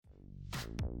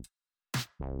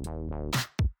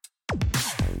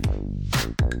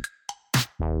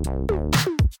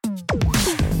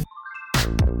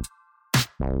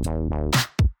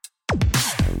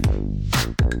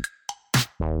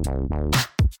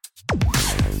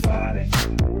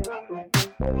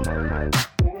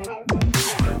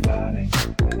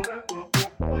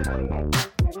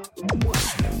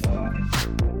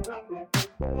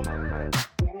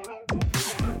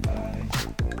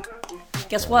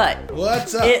Guess what?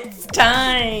 What's up? It's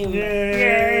time!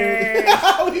 Yay!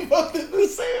 We both did the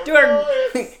same Do our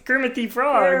voice. Kermit the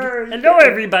Frog. Hello,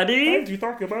 everybody. You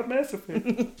talk about Mass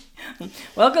Effect.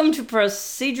 Welcome to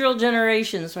Procedural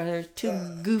Generations, where there's two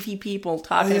goofy people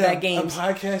talking about games. A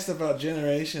podcast about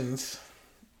generations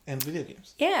and video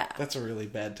games. Yeah. That's a really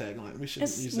bad tagline. We should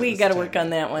use that. We as got to the work tagline. on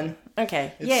that one.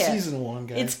 Okay. It's season 1,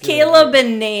 guys. It's Get Caleb over it.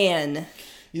 and Nan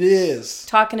It is.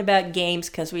 talking about games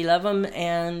because we love them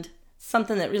and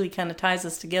something that really kind of ties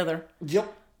us together.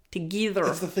 Yep. Together.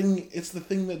 It's the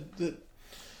thing that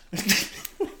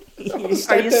Are you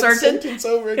start that certain? sentence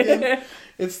over again.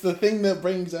 It's the thing that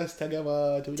brings us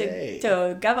together today.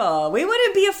 Together. We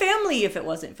wouldn't be a family if it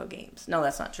wasn't for games. No,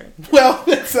 that's not true. Well,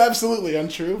 that's absolutely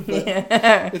untrue, but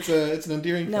it's an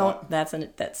endearing No, thought.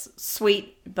 that's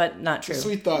sweet, but not true. It's a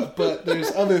sweet thought, but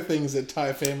there's other things that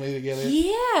tie family together,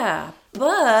 Yeah,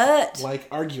 but like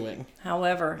arguing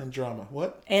however, and drama.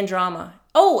 What? Andromeda.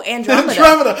 Oh, Andromeda.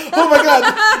 Andromeda! Oh my god!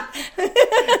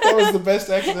 That was the best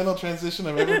accidental transition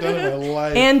I've ever done in my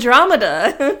life.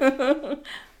 Andromeda.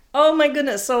 Oh my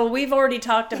goodness! So we've already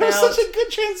talked That about. was such a good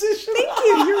transition. Thank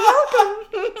you. You're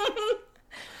welcome.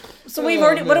 So we've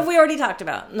already. man. What have we already talked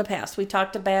about in the past? We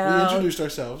talked We about. introduced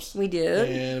ourselves. We did.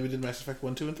 And we did Mass Effect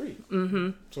 1, 2, and 3. Mm-hmm.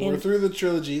 So we're through the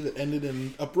trilogy that ended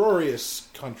in uproarious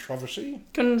controversy.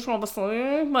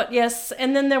 Controversy, but yes,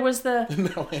 and then there was the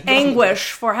No,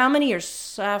 anguish for how many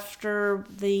years after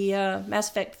the Mass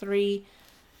Effect 3 So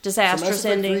disastrous Mass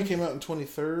Effect ending? 3 came out in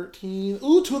 2013.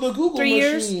 Ooh, to the Google 3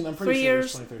 years. machine. I'm 3 pretty sure it was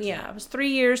years. 2013. Yeah, it was 3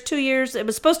 years. 2 years. It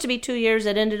was supposed to be 2 years.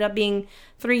 It ended up being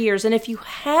 3 years. And if you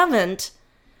haven't,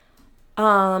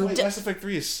 Wait, Mass Effect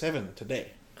 3 is 7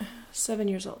 today. 7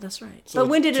 years old. That's right. So but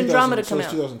when did Andromeda so come it's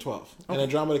out? 2012. And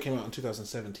Andromeda came out in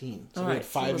 2017. So All we right. had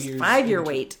So 5 it was years. 5-year into-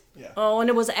 wait. Yeah. Oh, and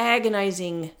it was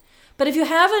agonizing. But if you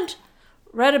haven't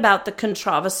read about the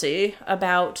controversy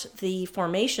about the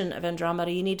formation of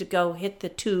Andromeda, you need to go hit the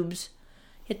tubes,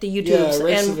 hit the Yeah, YouTubes.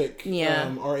 Raycevik,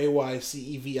 yeah.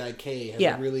 Raycevik, has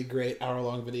Yeah. a really great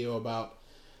hour-long video about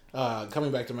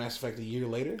coming back to Mass Effect a year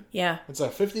later. Yeah. It's a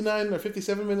 59 or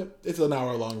 57 minute. It's an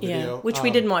hour-long video. Yeah. Which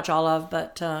we didn't watch all of,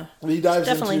 but He dives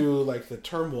definitely. into like the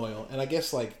turmoil, and I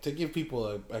guess like to give people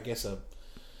a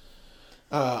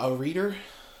reader,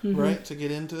 Mm-hmm. right, to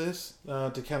get into this,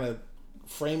 to kind of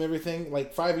frame everything.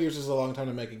 Like 5 years is a long time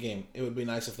to make a game. It would be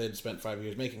nice if they'd spent 5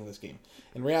 years making this game.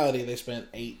 In reality, they spent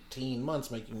 18 months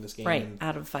making this game. right,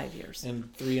 out of 5 years.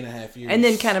 And 3.5 years. And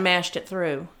then kind of mashed it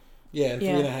through. Yeah, and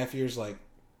Yeah. 3.5 years like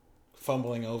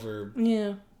fumbling over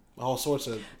Yeah. all sorts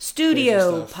of Studio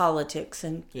crazy stuff. politics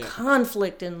and Yeah.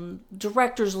 conflict and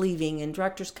directors leaving and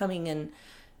directors coming and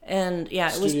yeah,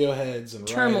 it was studio heads and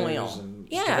turmoil. writers and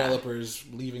Yeah. developers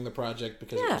leaving the project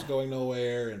because it Yeah. was going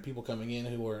nowhere, and people coming in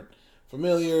who weren't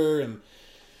familiar, and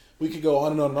we could go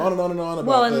on and on and on and on and on about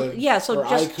Well, and yeah, so or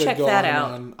just I could check go that on and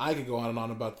out. on- I could go on and on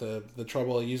about the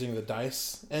trouble of using the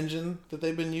DICE engine that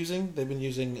they've been using. They've been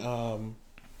using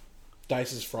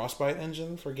DICE's Frostbite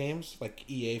engine for games. Like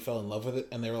EA fell in love with it,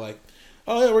 and they were like,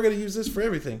 "Oh yeah, we're going to use this for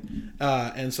everything."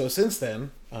 And so since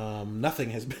then, nothing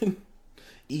has been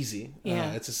easy.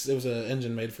 Yeah. It was an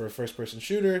engine made for a first-person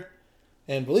shooter,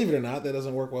 and believe it or not, that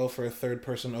doesn't work well for a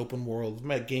third-person open-world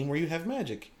game where you have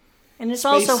magic. and it's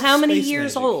space- also how many space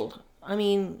years magic. old? I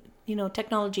mean,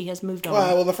 technology has moved on.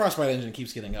 Well, the Frostbite engine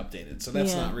keeps getting updated, so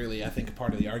that's Yeah. not really, I think, a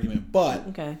part of the argument. But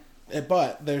Okay.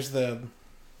 there's the.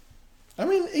 I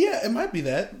mean, yeah, it might be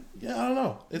that. Yeah, I don't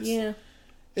know. It's Yeah.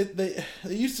 They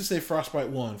used to say Frostbite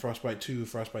 1, Frostbite 2,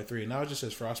 Frostbite 3. Now it just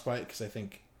says Frostbite because I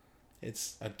think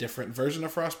it's a different version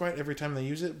of Frostbite every time they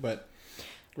use it. But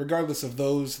regardless of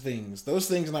those things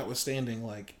notwithstanding,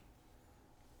 like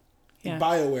Yeah.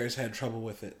 BioWare's had trouble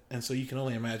with it, and so you can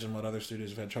only imagine what other studios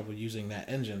have had trouble using that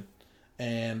engine,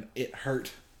 and it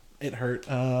hurt. It hurt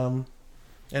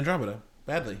Andromeda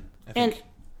badly, I think. And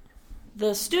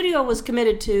the studio was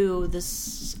committed to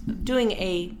this doing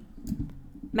a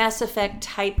Mass Effect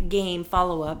type game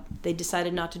follow-up. They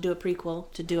decided not to do a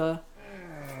prequel, to do a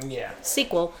yeah,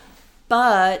 sequel.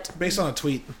 But based on a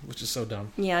tweet, which is so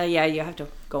dumb. yeah, you have to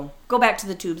go back to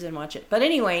the tubes and watch it. But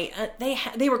anyway,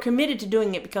 they were committed to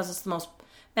doing it because it's the most.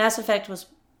 Mass Effect was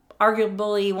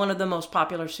arguably one of the most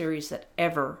popular series that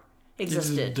ever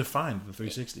existed. It defined the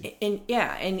 360. In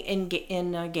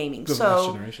gaming. The last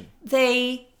So generation.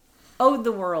 they owed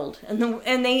the world, and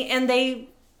they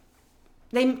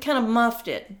kind of muffed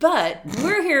it. But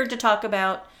we're here to talk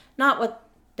about not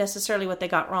necessarily what they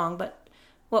got wrong, but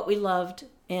what we loved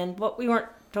and what we weren't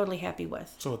totally happy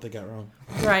with. So what they got wrong.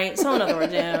 Right. So in other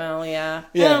words, yeah.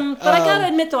 Yeah, But I gotta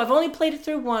admit, though, I've only played it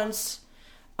through once.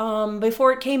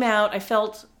 Before it came out, I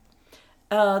felt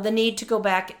the need to go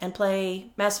back and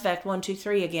play Mass Effect 1, 2,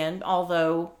 3 again,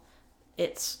 although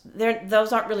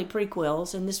those aren't really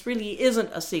prequels, and this really isn't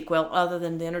a sequel other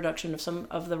than the introduction of some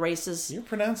of the races. You're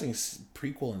pronouncing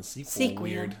prequel and sequel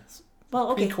weird.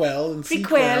 Well, okay. Prequel and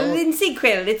sequel. Prequel and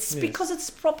sequel. It's Yes. because it's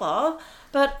proper.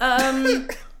 But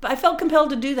I felt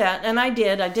compelled to do that, and I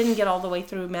did. I didn't get all the way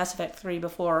through Mass Effect 3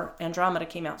 before Andromeda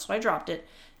came out, so I dropped it,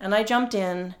 and I jumped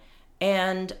in.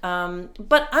 And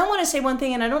but I want to say one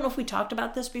thing, and I don't know if we talked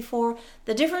about this before.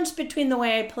 The difference between the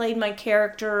way I played my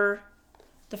character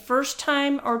the first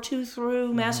time or two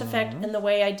through Mass Effect and the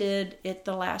way I did it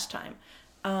the last time,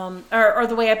 or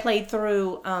the way I played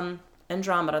through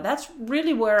Andromeda. That's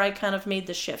really where I kind of made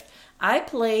the shift. I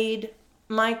played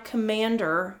my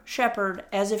commander, Shepard,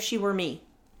 as if she were me.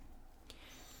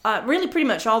 Really pretty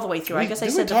much all the way through. I guess I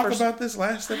said the first... Did we talk about this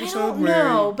last episode? I don't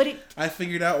know, but I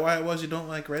figured out why it was you don't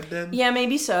like Red Dead? Yeah,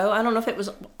 maybe so. I don't know if it was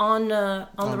on the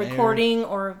recording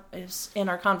or is in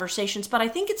our conversations, but I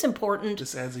think it's important.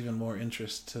 This adds even more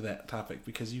interest to that topic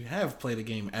because you have played a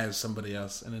game as somebody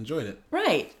else and enjoyed it.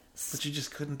 Right. But you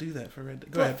just couldn't do that for Red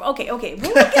Dead. Go ahead. Okay.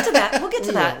 We'll get to that. We'll get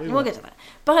to that. We'll get to that.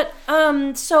 But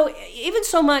so even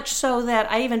so much so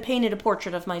that I even painted a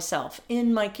portrait of myself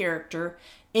in my character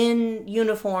in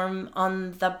uniform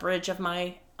on the bridge of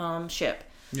my ship.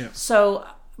 Yeah. So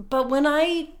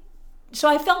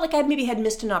I felt like I maybe had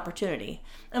missed an opportunity.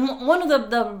 And one of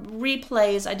the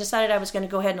replays, I decided I was going to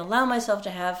go ahead and allow myself to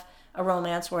have a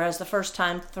romance, whereas the first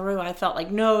time through, I felt like,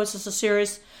 no, this is a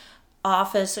serious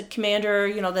office, a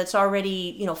commander, that's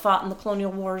already, fought in the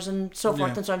colonial wars and so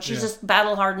forth and so on. She's just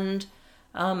battle-hardened,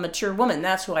 mature woman.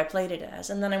 That's who I played it as.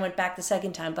 And then I went back the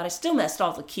second time, but I still missed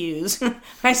all the cues.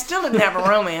 I still didn't have a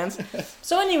romance.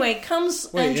 So anyway,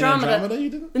 comes Andromeda. In Andromeda you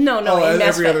didn't? No,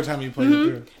 every other time you played it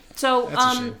through. So That's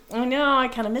a shame. I know I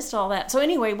kind of missed all that. So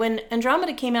anyway, when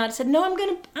Andromeda came out, I said, no, I'm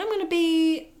gonna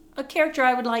be a character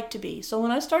I would like to be. So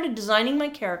when I started designing my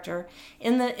character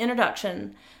in the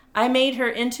introduction, I made her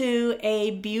into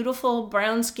a beautiful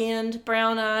brown-skinned,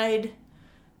 brown-eyed,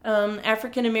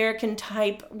 African-American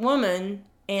type woman,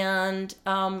 and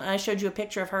I showed you a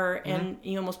picture of her, and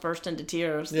you almost burst into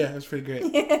tears. Yeah, it was pretty great.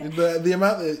 the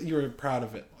amount that you were proud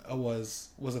of it was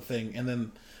a thing, and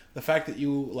then the fact that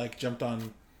you jumped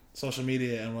on social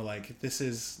media and were like, "This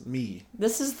is me.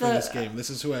 This is this game. This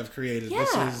is who I've created. Yeah,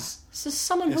 this is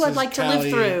someone who I'd like to live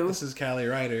through. This is Callie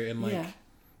Ryder, and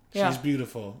Yeah. she's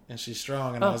beautiful and she's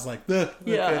strong." And I was like, okay,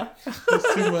 yeah,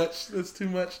 that's too much. That's too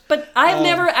much. But I've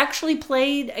never actually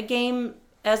played a game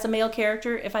as a male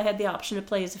character if I had the option to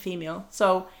play as a female.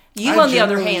 So on the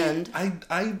other hand,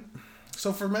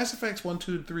 so for Mass Effects 1,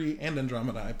 2, 3, and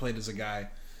Andromeda, I played as a guy.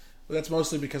 But that's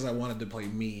mostly because I wanted to play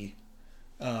me.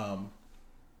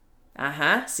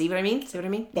 See what I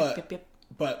mean? But Yep.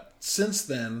 but since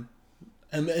then,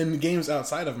 and in games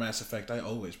outside of Mass Effect, I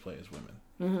always play as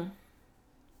women.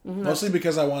 Mostly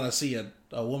because I want to see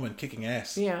a woman kicking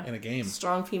ass in a game.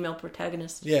 Strong female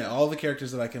protagonist. Yeah, all the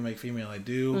characters that I can make female, I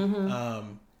do.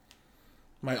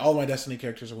 All my Destiny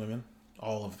characters are women.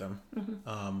 All of them.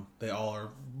 They all are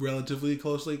relatively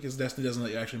closely, because Destiny doesn't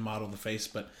let you actually model the face,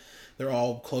 but they're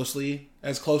all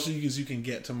as closely as you can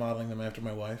get to modeling them after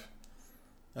my wife.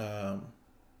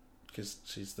 Because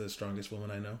she's the strongest woman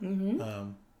I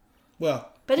know.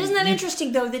 But isn't that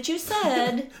interesting, though, that you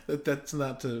said... that's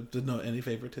not to denote any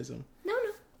favoritism. No,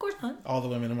 of course not. All the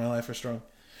women in my life are strong.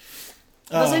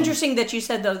 It was interesting that you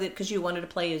said, though, that because you wanted to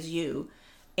play as you.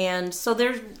 And so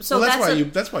there's...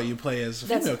 that's why you play as a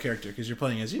female character, because you're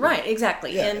playing as you. Right,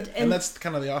 exactly. Yeah, and that's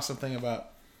kind of the awesome thing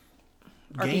about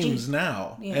games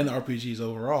now, and RPGs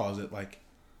overall, is that,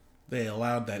 they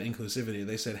allowed that inclusivity.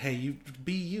 They said, hey, you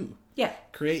be you. Yeah.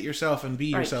 Create yourself and be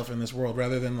yourself in this world,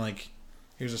 rather than,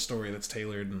 here's a story that's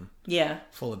tailored and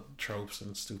full of tropes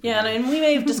and stupid. Yeah, and we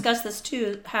may have discussed this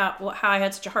too, how I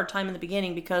had such a hard time in the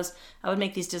beginning because I would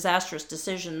make these disastrous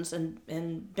decisions, and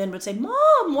Ben would say,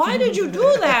 "Mom, why did you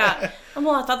do that?" And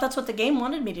I thought that's what the game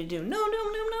wanted me to do.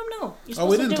 No.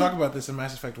 We didn't talk about this in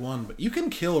Mass Effect 1, but you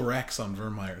can kill Rex on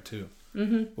Virmire too.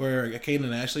 Where Cayden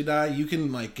and Ashley die, you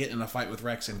can get in a fight with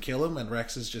Rex and kill him, and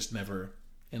Rex is just never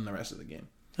in the rest of the game.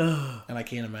 And I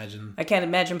can't imagine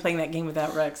playing that game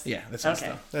without Rex. Yeah, that sounds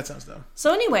dumb.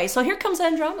 So anyway, here comes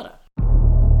Andromeda.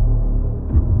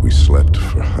 We slept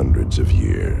for hundreds of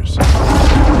years,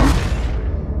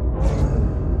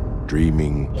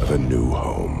 dreaming of a new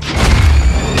home.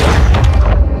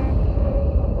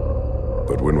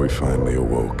 But when we finally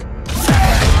awoke,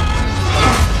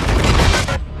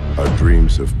 our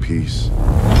dreams of peace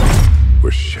were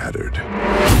shattered.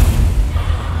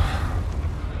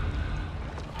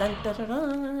 Dun, dun, dun,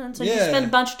 dun. So you Yeah. spend a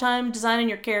bunch of time designing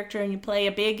your character, and you play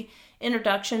a big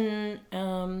introduction.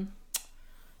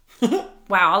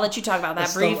 Wow, I'll let you talk about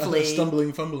that briefly. A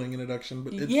stumbling, fumbling introduction,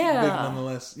 but it's Yeah. big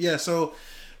nonetheless. Yeah, so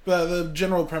the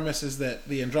general premise is that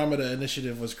the Andromeda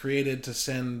Initiative was created to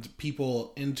send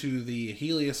people into the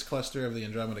Helios cluster of the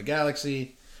Andromeda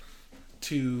Galaxy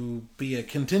to be a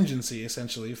contingency,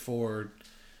 essentially, for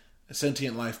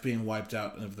sentient life being wiped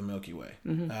out of the Milky Way.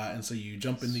 And so you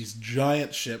jump in these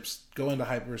giant ships, go into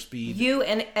hyperspeed. You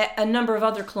and a number of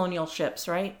other colonial ships,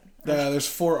 right? There's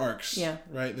 4 arcs, Yeah.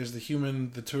 right? There's the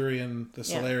human, the Turian, the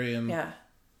Solarian. Yeah.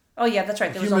 Oh, yeah, that's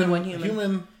right. There was only one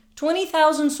human.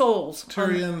 20,000 souls.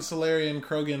 Turian, Solarian,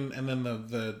 Krogan, and then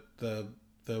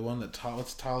the one that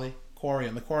what's Tali?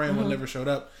 Quarian. The Quarian one never showed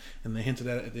up, and they hinted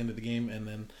at it at the end of the game, and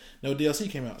then no DLC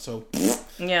came out. So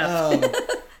Yeah.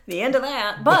 The end of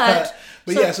that. But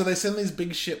so they send these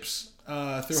big ships through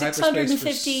hyperspace for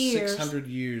 650 years. 600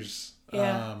 years.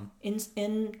 Yeah.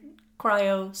 In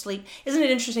cryo sleep. Isn't it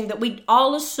interesting that we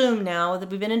all assume now that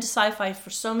we've been into sci-fi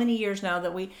for so many years now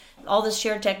that all this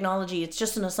shared technology, it's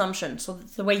just an assumption. So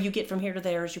the way you get from here to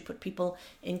there is you put people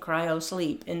in cryo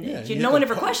sleep, and no one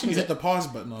ever questions You hit it. the pause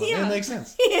button on it. Yeah. It makes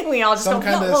sense. We all just Some go,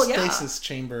 kind of well, yeah. stasis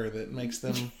chamber that makes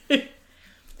them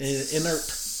inert.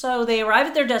 So they arrive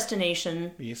at their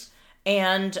destination. Yes.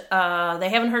 And they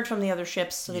haven't heard from the other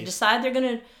ships, so they decide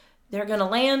they're gonna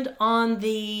land on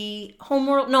the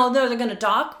homeworld. No, they're gonna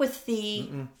dock with the.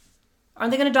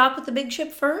 Aren't they gonna dock with the big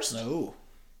ship first? No.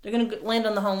 They're gonna land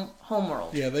on the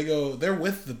homeworld. Yeah, they're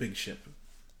with the big ship.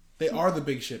 They are the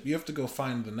big ship. You have to go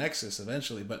find the Nexus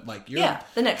eventually, but the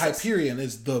Nexus. Hyperion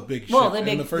is the big ship. Well, the And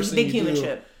big, the first big thing you human do,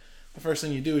 ship. The first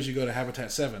thing you do is you go to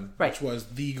Habitat 7, Right. which was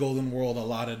the golden world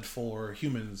allotted for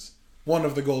humans. One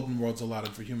of the golden worlds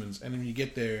allotted for humans. And when you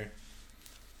get there,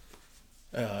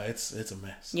 it's a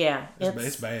mess. Yeah,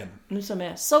 It's bad. It's a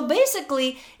mess. So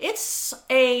basically, it's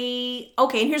and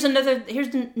here's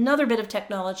another bit of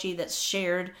technology that's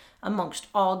shared amongst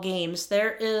all games.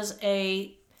 There is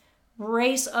a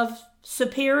race of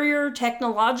superior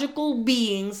technological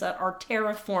beings that are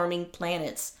terraforming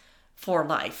planets for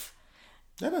life.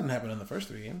 That doesn't happen in the first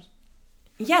 3 games.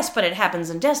 Yes, but it happens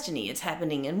in Destiny. It's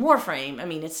happening in Warframe. I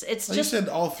mean, it's Well, just. you said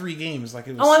all 3 games like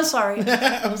it was. Oh, I'm sorry.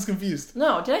 I was confused.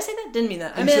 No, did I say that? Didn't mean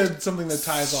that. I You meant said something that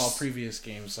ties all previous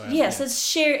games. So yes. yeah. It's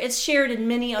shared. It's shared in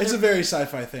many other. It's a very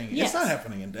sci-fi thing. Yes. It's not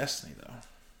happening in Destiny though.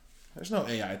 There's no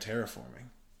AI terraforming.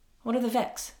 What are the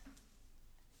Vex?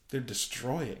 They're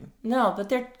destroying. No, but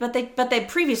they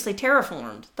previously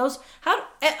terraformed those.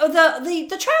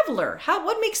 The Traveler?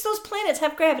 What makes those planets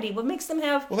have gravity? What makes them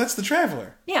have? Well, that's the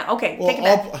Traveler. Yeah. Okay. Well, take it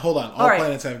back. hold on. All right.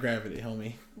 planets have gravity,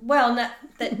 homie. Well, not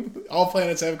that All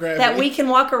planets have gravity. that we can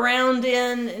walk around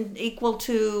in equal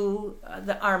to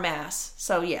our mass.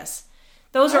 So yes,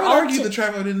 those I are would all. argue the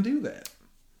Traveler didn't do that.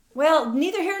 Well,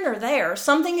 neither here nor there.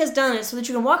 Something has done it so that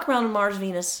you can walk around on Mars,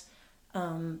 Venus,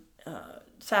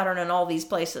 Saturn, and all these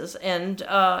places.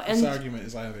 This argument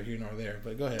is either here nor there.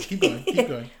 But go ahead, keep going. Keep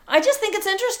going. I just think it's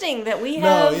interesting that we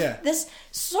have yeah. this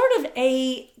sort of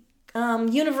a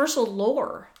universal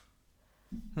lore.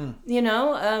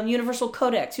 Universal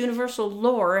codex, universal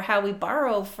lore, how we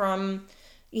borrow from,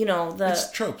 the...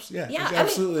 It's tropes, yeah. Yeah, It's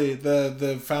absolutely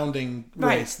the founding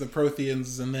race, the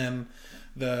Protheans, and then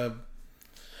the...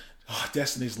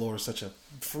 Destiny's lore is such a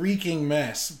freaking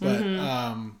mess, but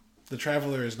the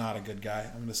Traveler is not a good guy.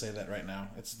 I'm going to say that right now.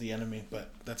 It's the enemy, but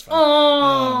that's fine.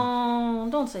 Oh,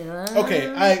 don't say that.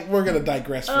 Okay, we're going to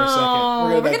digress for a second.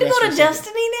 We're going to go to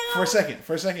Destiny now? For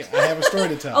a second. I have a story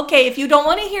to tell. Okay, if you don't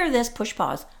want to hear this, push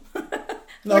pause.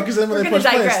 No, because then when we're they gonna push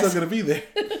play, it's digress. still going to be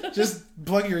there. Just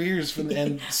plug your ears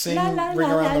and sing La, la, Ring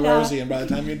la, Around the la, la. Rosie, and by the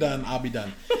time you're done, I'll be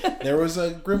done. There was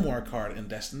a Grimoire card in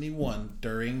Destiny 1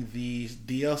 during the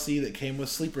DLC that came with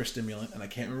Sleeper Stimulant, and I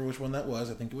can't remember which one that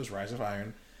was. I think it was Rise of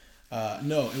Iron.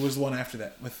 No, it was the one after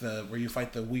that, with where you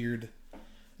fight the weird...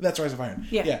 That's Rise of Iron.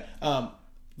 Yeah.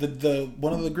 The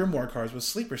one of the Grimoire cards was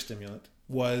Sleeper Stimulant,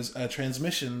 was a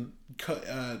transmission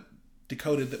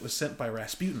decoded that was sent by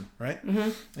Rasputin, right?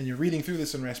 Mm-hmm. And you're reading through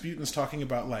this, and Rasputin's talking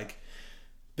about like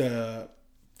the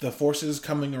forces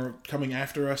coming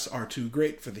after us are too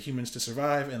great for the humans to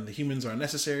survive, and the humans are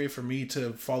necessary for me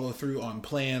to follow through on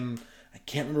plan. I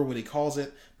can't remember what he calls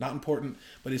it. Not important,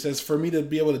 but he says for me to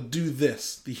be able to do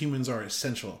this, the humans are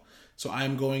essential. So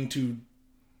I'm going to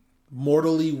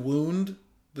mortally wound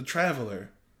the traveler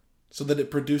so that it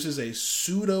produces a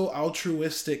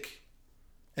pseudo-altruistic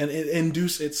and it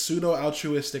induce its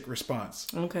pseudo-altruistic response.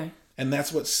 Okay. And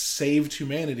that's what saved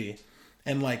humanity.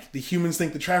 And like the humans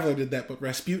think the traveler did that, but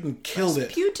Rasputin killed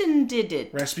it. Rasputin did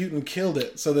it. Rasputin killed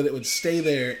it so that it would stay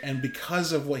there, and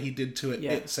because of what he did to it,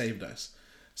 it saved us.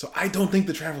 So I don't think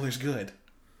the traveler's good.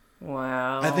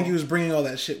 Wow. I think he was bringing all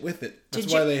that shit with it.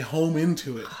 That's why they home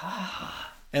into it.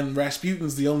 And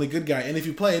Rasputin's the only good guy. And if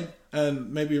you played,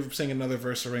 and maybe you're singing another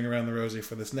verse of Ring Around the Rosie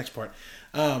for this next part.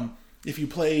 If you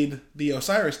played the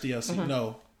Osiris DLC,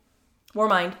 no.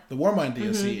 Warmind. The Warmind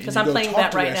DLC. Because I'm playing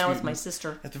that right now with my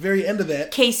sister. At the very end of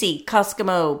that... Casey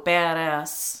Koskimo,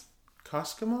 badass.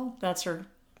 Koskimo? That's her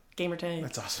gamer tag.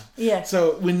 That's awesome. Yeah.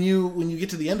 So when you get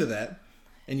to the end of that,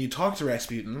 and you talk to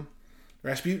Rasputin,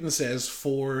 Rasputin says,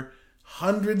 for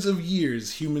hundreds of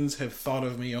years, humans have thought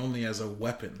of me only as a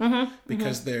weapon.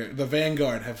 Because the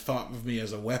Vanguard have thought of me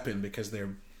as a weapon because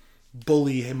they're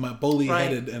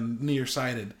bully-headed and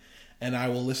nearsighted. And I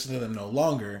will listen to them no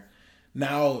longer.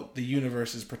 Now the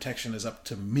universe's protection is up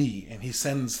to me, and he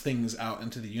sends things out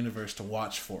into the universe to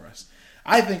watch for us.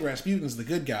 I think Rasputin's the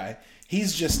good guy.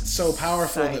 He's just so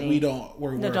powerful that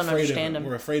we're afraid of him.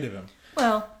 We're afraid of him.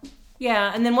 Well,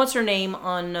 yeah, and then what's her name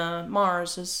on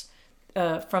Mars is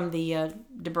from the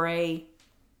Debray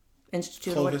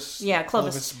Institute. Clovis. Yeah,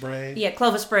 Clovis Bray. Yeah,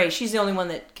 Clovis Bray. She's the only one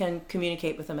that can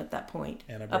communicate with him at that point.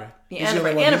 Anna Bray.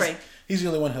 Anna Bray. He's the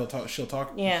only one she'll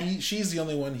talk. Yeah. She's the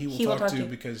only one he will talk to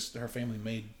because her family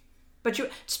made. But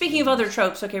speaking of other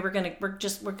tropes, okay, we're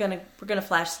gonna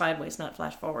flash sideways, not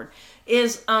flash forward.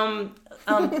 Is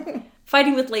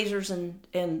fighting with lasers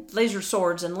and laser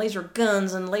swords and laser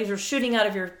guns and lasers shooting out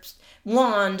of your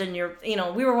wand and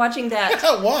we were watching that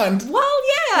wand. Well,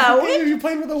 yeah, you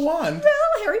played with a wand.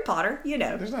 Well, Harry Potter,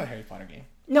 There's not a Harry Potter game.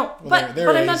 No, but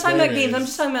I'm not talking about games. I'm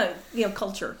just talking about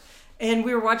culture. And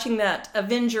we were watching that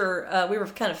Avenger. We were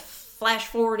kind of flash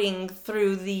forwarding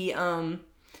through the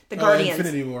Guardians.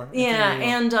 Infinity War. Yeah,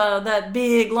 and that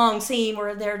big long scene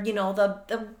where they're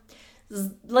the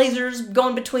lasers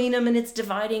going between them and it's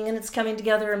dividing and it's coming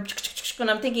together and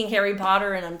I'm thinking Harry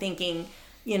Potter and I'm thinking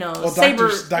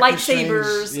lightsabers.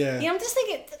 Strange, yeah. I'm just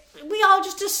thinking we all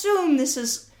just assume this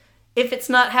is. If it's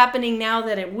not happening now,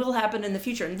 that it will happen in the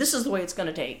future. And this is the way it's going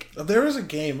to take. There was a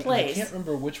game, and I can't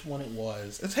remember which one it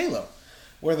was. It's Halo,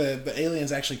 where the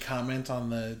aliens actually comment on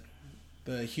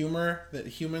the humor that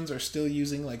humans are still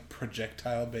using, like,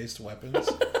 projectile-based weapons.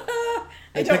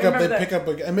 They pick up,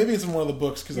 and maybe it's in one of the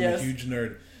books because I'm a huge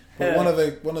nerd. But one of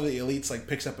the elites, like,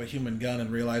 picks up a human gun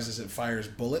and realizes it fires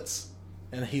bullets.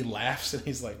 And he laughs, and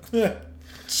he's like,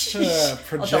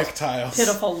 projectiles.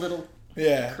 Pitiful little...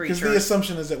 Yeah, because the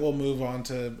assumption is that we'll move on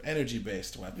to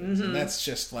energy-based weapons, and that's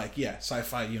just like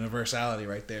sci-fi universality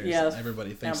right there. Yeah,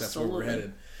 everybody thinks that's where we're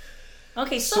headed.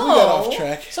 Okay, so we got off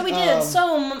track. So we did.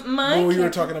 We were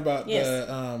talking about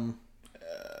the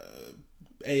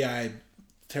AI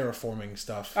terraforming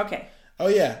stuff. Okay. Oh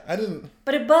yeah, I didn't.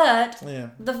 But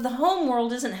the home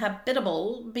world isn't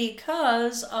habitable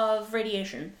because of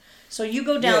radiation. So you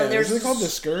go down. There's is it called the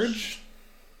Scourge?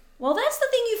 Well, that's the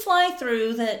thing you fly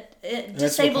through that it disables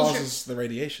that's what causes the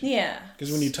radiation. Yeah.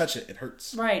 Because when you touch it, it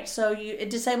hurts. Right. So it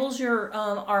disables your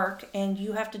arc, and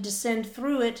you have to descend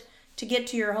through it to get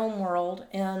to your home world.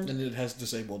 And it has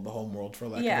disabled the home world, for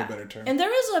lack of a better term. And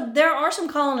there are some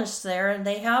colonists there, and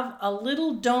they have a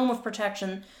little dome of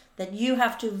protection that you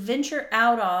have to venture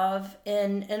out of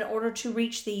in order to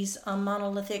reach these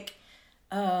monolithic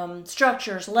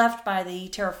structures left by the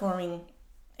terraforming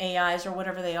AIs or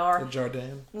whatever they are. The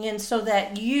Jardin. And so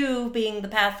that you, being the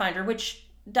Pathfinder, which ...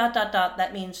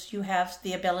 that means you have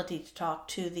the ability to talk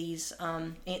to these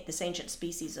this ancient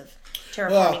species of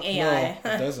terraforming AI.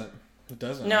 Well, it doesn't. It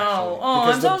doesn't. No. Actually.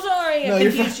 Oh, I'm so sorry. I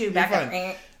confused you back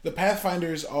up. The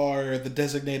Pathfinders are the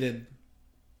designated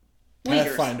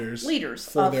Pathfinders leaders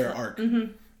for their arc.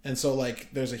 Mm-hmm. And so,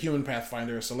 like, there's a human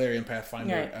Pathfinder, a Solarian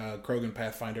Pathfinder, a Krogan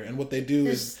Pathfinder, and what they do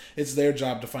is it's their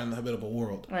job to find the habitable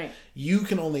world. Right. You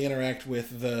can only interact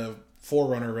with the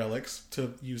Forerunner relics,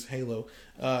 to use Halo,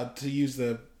 to use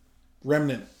the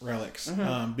Remnant relics,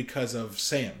 because of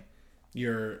Sam,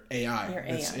 your AI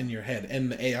that's in your head,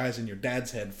 and the AI is in your dad's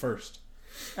head first.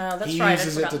 That's he right.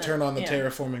 uses it to turn on the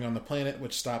terraforming on the planet,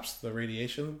 which stops the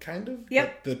radiation, kind of.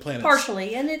 Yep. But the planet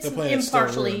partially, and it's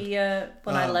impartially.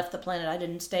 When I left the planet, I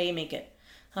didn't stay make it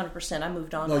 100%. I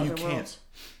moved on to other worlds.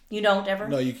 You don't ever?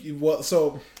 No,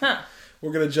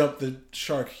 we're gonna jump the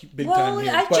shark big time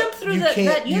here. I jumped through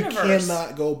that universe. You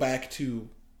cannot go back to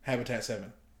Habitat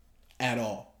 7 at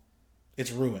all.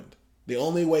 It's ruined. The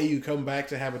only way you come back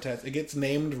to Habitat, it gets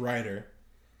named Ryder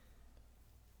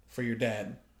for your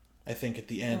dad. I think, at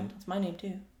the Oh, end. it's my name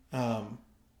too.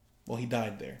 Well, he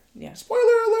died there. Yeah. Spoiler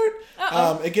alert!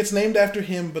 Uh-oh. It gets named after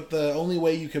him, but the only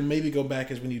way you can maybe go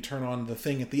back is when you turn on the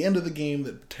thing at the end of the game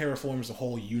that terraforms the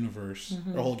whole universe,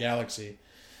 or the whole galaxy,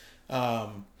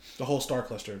 the whole star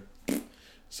cluster,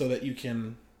 so that you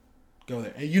can go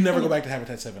there. And you never go back to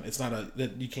Habitat 7. It's not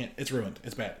you can't, it's ruined.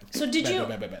 It's bad. So did bad, you...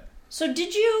 Bad. So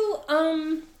did you,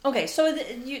 okay, so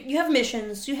you have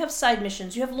missions, you have side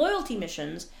missions, you have loyalty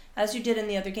missions, as you did in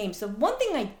the other games. The one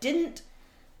thing I didn't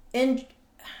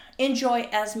enjoy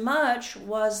as much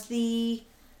was the,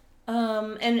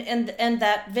 and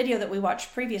that video that we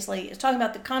watched previously is talking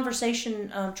about the conversation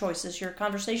choices, your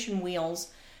conversation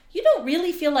wheels. You don't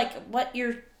really feel like what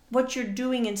you're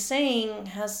doing and saying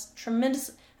has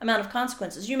tremendous amount of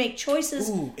consequences. You make choices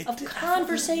of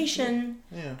conversation.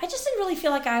 Yeah. I just didn't really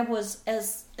feel like I was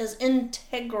as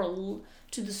integral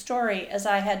to the story as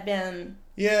I had been.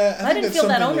 Yeah, I didn't feel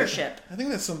that ownership. I think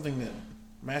that's something that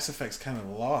Mass Effect's kind of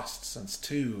lost since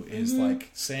 2 is like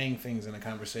saying things in a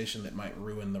conversation that might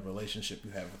ruin the relationship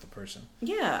you have with the person.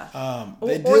 Yeah.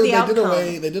 They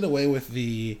did away with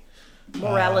the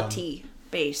morality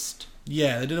based.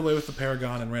 Yeah, they did away with the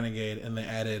Paragon and Renegade, and they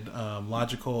added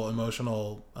logical,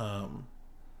 emotional. Well,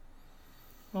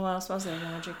 I suppose they're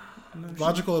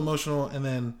logical, emotional, and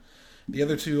then the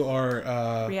other two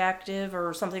are reactive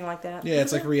or something like that. Yeah,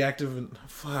 it's like reactive and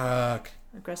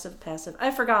aggressive, passive.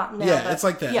 I forgot now. Yeah, it's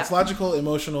like that. Yeah. It's logical,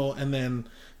 emotional, and then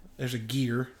there's a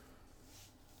gear,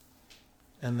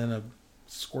 and then a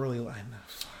squirrely line.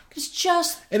 It's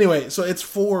just anyway. So it's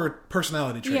 4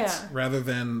 personality traits Yeah. rather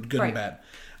than good Right. and bad.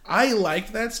 I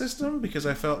liked that system because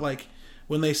I felt like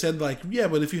when they said like, yeah,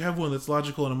 but if you have one that's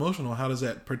logical and emotional, how does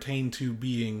that pertain to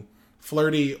being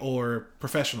flirty or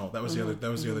professional? That was the other. That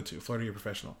was the other two, flirty or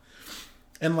professional.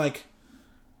 And like,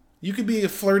 you could be a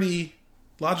flirty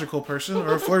logical person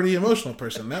or a flirty emotional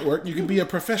person. That worked. You could be a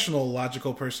professional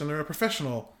logical person or a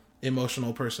professional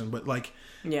emotional person. But like,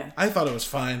 yeah, I thought it was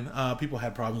fine. People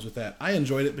had problems with that. I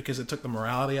enjoyed it because it took the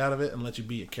morality out of it and let you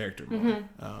be a character more.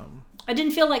 I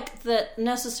didn't feel like that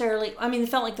necessarily. I mean, it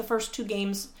felt like the first 2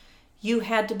 games, you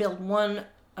had to build one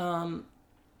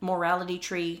morality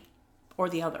tree or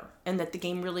the other, and that the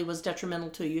game really was detrimental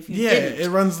to you if you didn't. It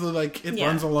runs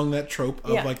runs along that trope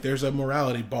of Yeah. like there's a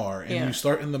morality bar, and Yeah. you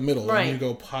start in the middle, Right. and you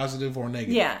go positive or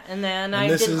negative. Yeah, and then I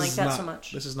this didn't is like that not- so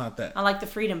much. This is not that. I like the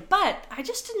freedom, but I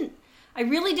just didn't. I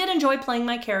really did enjoy playing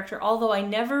my character, although I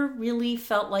never really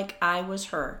felt like I was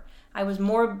her. I was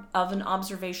more of an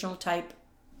observational type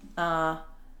role.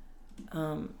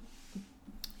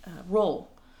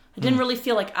 I didn't really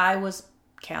feel like I was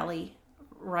Callie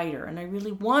Ryder, and I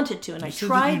really wanted to, and I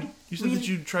tried. You said that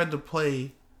you tried to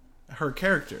play her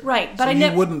character, right? But so I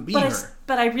never wouldn't be her.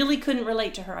 But I really couldn't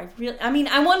relate to her.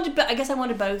 I wanted to. I guess I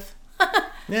wanted both.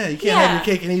 Yeah, you can't have your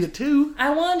cake and eat it too. I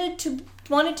wanted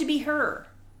to be her.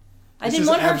 I didn't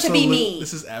want her to be me.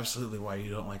 This is absolutely why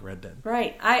you don't like Red Dead.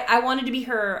 Right. I wanted to be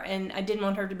her, and I didn't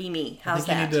want her to be me. How's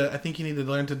that? I think you need to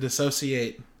learn to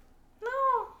dissociate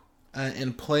No.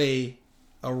 and play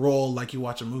a role like you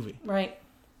watch a movie. Right.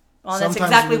 Well, that's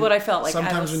exactly what I felt like.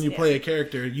 Sometimes when you play a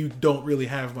character, you don't really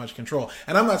have much control.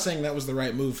 And I'm not saying that was the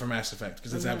right move for Mass Effect,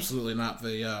 because it's absolutely not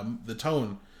the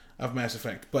tone of Mass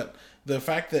Effect. But the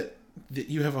fact that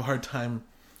you have a hard time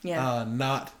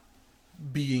not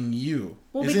being you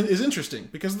is interesting,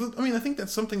 because I think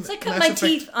that's something It's that like cut Mass my Effect,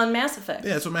 teeth on Mass Effect.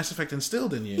 Yeah, that's what Mass Effect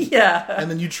instilled in you. Yeah.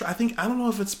 And then you try. I don't know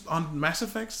if it's on Mass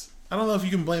Effect's. I don't know if you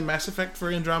can blame Mass Effect for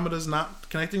Andromeda's not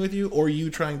connecting with you, or you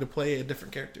trying to play a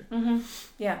different character. Mm-hmm.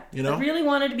 Yeah. You know? I really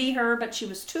wanted to be her, but she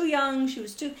was too young. She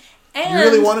was too... And You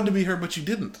really wanted to be her, but you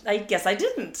didn't. I guess I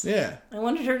didn't. Yeah. I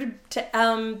wanted her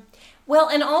to well,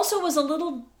 and also was a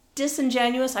little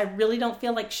disingenuous. I really don't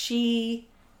feel like the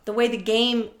way the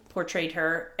game portrayed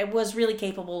her, it was really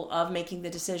capable of making the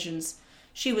decisions.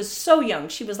 She was so young.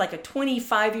 She was like a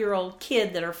 25-year-old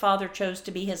kid that her father chose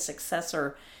to be his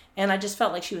successor. And I just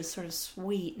felt like she was sort of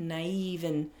sweet and naive.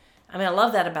 And I mean, I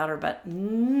love that about her, but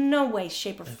no way,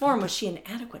 shape, or form was she an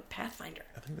adequate Pathfinder.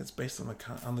 I think that's based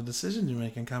on the decision you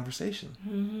make in conversation.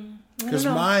 Mm-hmm. Because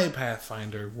my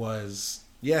Pathfinder was,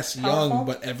 yes, Powerful. young,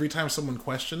 but every time someone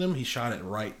questioned him, he shot it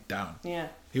right down. Yeah.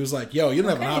 He was like, yo, you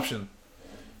don't have an option.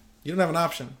 You don't have an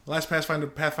option. The last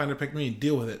Pathfinder picked me.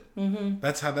 Deal with it. Mm-hmm.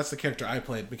 That's the character I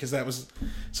played, because that was...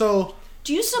 So...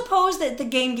 Do you suppose that the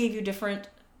game gave you different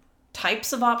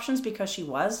types of options because she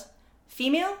was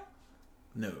female?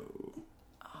 No.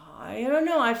 I don't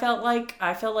know. I felt like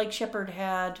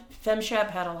FemShep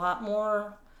had a lot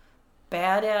more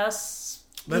badass,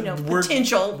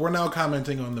 potential. We're now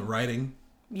commenting on the writing,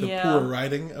 the poor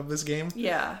writing of this game.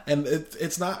 Yeah. And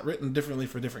it's not written differently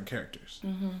for different characters.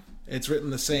 Mm-hmm. It's written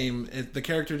the same. The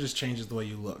character just changes the way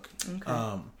you look.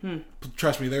 Okay.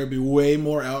 Trust me, there would be way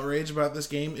more outrage about this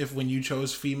game if when you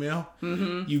chose female,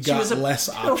 you got less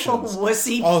options.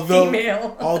 Wussy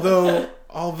female.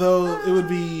 Although it would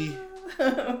be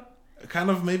kind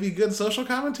of maybe good social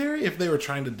commentary if they were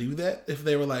trying to do that. If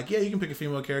they were like, yeah, you can pick a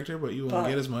female character, but you won't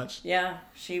get as much. Yeah.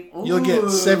 You'll get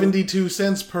 72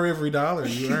 cents per every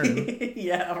 $1 you earn.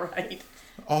 Yeah, right.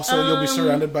 Also, you'll be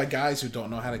surrounded by guys who don't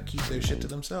know how to keep their shit to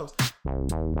themselves.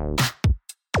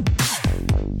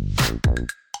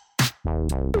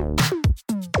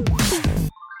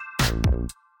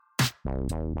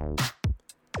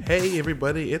 Hey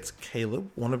everybody, it's Caleb,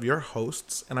 one of your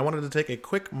hosts, and I wanted to take a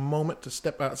quick moment to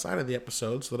step outside of the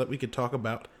episode so that we could talk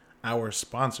about our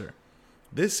sponsor.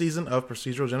 This season of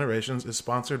Procedural Generations is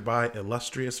sponsored by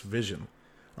Illustrious Vision.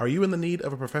 Are you in the need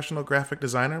of a professional graphic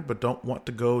designer but don't want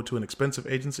to go to an expensive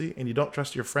agency and you don't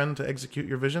trust your friend to execute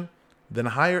your vision? Then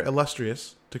hire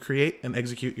Illustrious to create and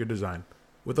execute your design.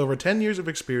 With over 10 years of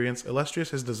experience,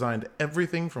 Illustrious has designed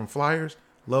everything from flyers,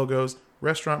 logos,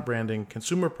 restaurant branding,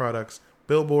 consumer products,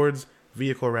 billboards,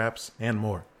 vehicle wraps, and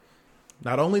more.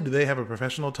 Not only do they have a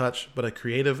professional touch, but a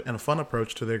creative and fun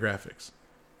approach to their graphics.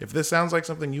 If this sounds like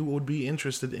something you would be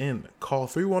interested in, call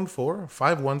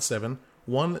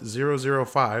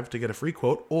 314-517-1005 to get a free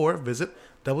quote or visit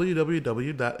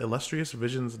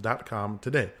www.illustriousvisions.com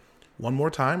today. One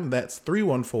more time, that's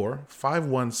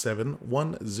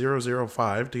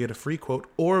 314-517-1005 to get a free quote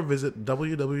or visit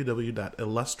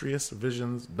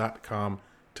www.illustriousvisions.com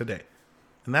today.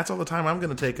 And that's all the time I'm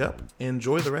going to take up.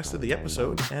 Enjoy the rest of the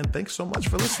episode, and thanks so much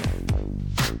for listening.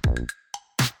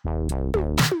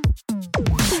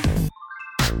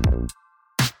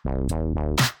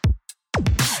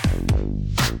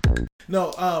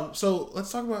 So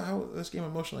let's talk about how this game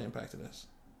emotionally impacted us.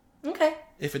 Okay.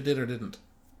 If it did or didn't.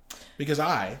 Because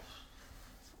I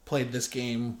played this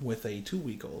game with a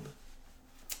 2-week-old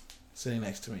sitting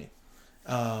next to me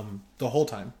the whole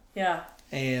time. Yeah.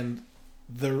 And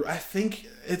I think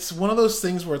it's one of those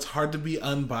things where it's hard to be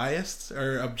unbiased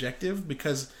or objective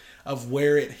because of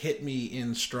where it hit me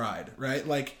in stride, right?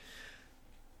 Like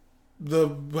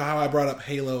how I brought up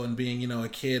Halo and being, a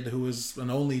kid who was an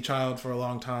only child for a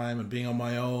long time and being on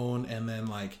my own, and then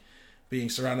like being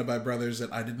surrounded by brothers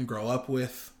that I didn't grow up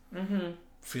with. Mm-hmm.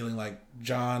 Feeling like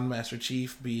John, Master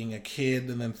Chief, being a kid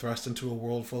and then thrust into a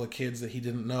world full of kids that he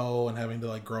didn't know and having to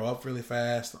like grow up really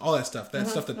fast. All that stuff. That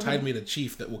stuff that tied me to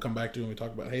Chief that we'll come back to when we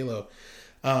talk about Halo.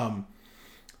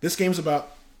 This game's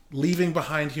about leaving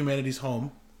behind humanity's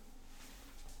home,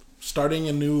 starting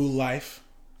a new life,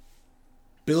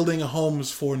 building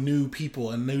homes for new people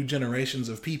and new generations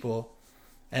of people,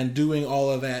 and doing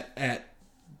all of that at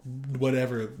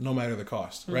whatever, no matter the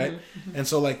cost, right? Mm-hmm. And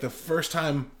so like the first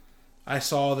time I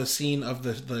saw the scene of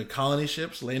the colony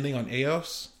ships landing on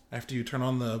Eos after you turn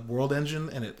on the world engine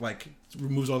and it like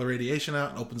removes all the radiation out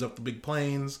and opens up the big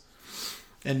planes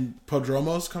and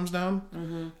Prodromos comes down.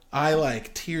 Mm-hmm. I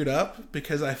like teared up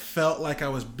because I felt like I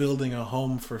was building a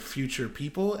home for future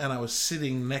people and I was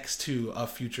sitting next to a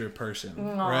future person.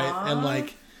 Aww. Right? And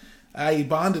like I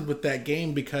bonded with that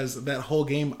game because that whole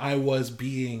game I was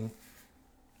being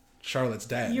Charlotte's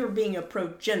dad. You're being a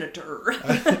progenitor.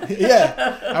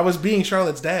 Yeah, I was being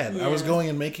Charlotte's dad. Yeah. I was going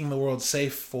and making the world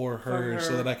safe for her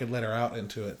so that I could let her out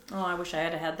into it. Oh, I wish I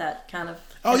had that kind of.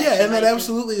 Oh yeah, and that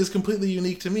absolutely is completely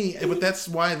unique to me. But that's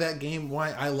why that game.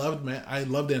 Why I loved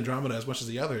Andromeda as much as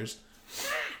the others,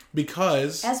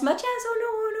 because as much as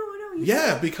oh no.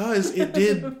 Yeah, because it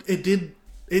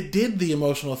did the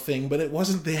emotional thing, but it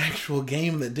wasn't the actual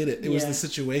game that did it. It was the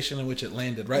situation in which it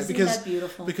landed, right? Isn't that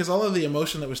beautiful? Because all of the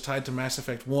emotion that was tied to Mass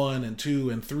Effect 1 and 2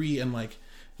 and 3 and like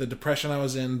the depression I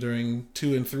was in during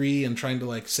 2 and 3 and trying to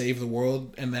like save the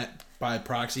world and that by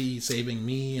proxy saving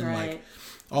me and like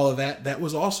all of that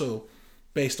was also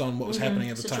based on what was happening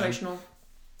at the time.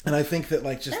 And I think that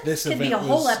like just this event could be a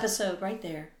whole episode right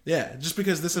there. Yeah, just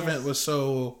because this event was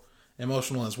so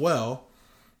emotional as well,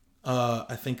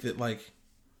 I think that like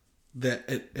that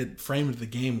it framed the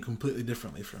game completely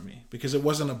differently for me because it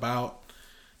wasn't about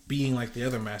being like the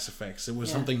other Mass Effects. It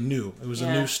was something new. It was a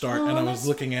new start, and I was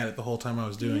looking at it the whole time I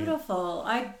was doing it. Beautiful.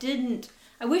 I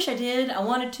wish I did. I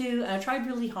wanted to, and I tried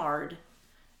really hard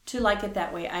to like it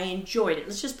that way. I enjoyed it.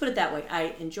 Let's just put it that way.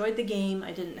 I enjoyed the game.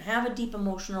 I didn't have a deep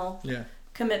emotional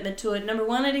commitment to it. Number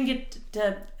one, I didn't get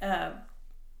to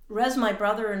res my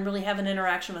brother and really have an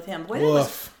interaction with him. Boy, that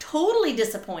was totally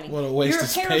disappointing. What a waste of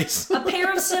space. A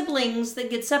pair of siblings that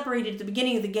get separated at the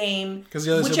beginning of the game.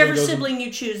 Whichever sibling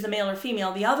you choose, the male or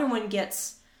female, the other one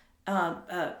gets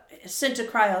sent to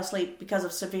cryosleep because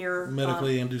of severe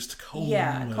medically induced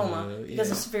coma. Coma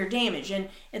because of severe damage, and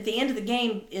at the end of the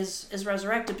game is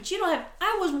resurrected. But you don't have.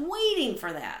 I was waiting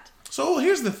for that. So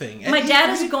here's the thing: my dad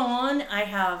is gone. I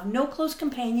have no close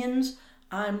companions.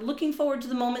 I'm looking forward to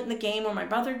the moment in the game where my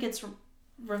brother gets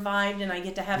revived and I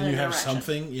get to have an interaction. You have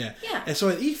something, yeah. And so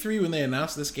at E3 when they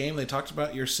announced this game, they talked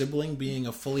about your sibling being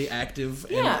a fully active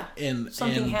and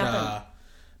something happened.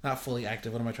 Not fully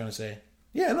active. What am I trying to say?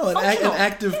 Yeah, no, an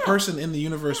active person in the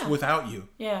universe without you.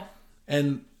 Yeah.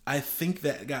 And I think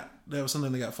that was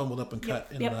something that got fumbled up and cut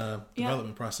in the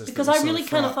development process. Because I really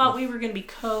kind of thought we were going to be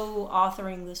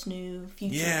co-authoring this new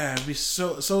future. Yeah, it'd be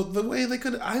so the way they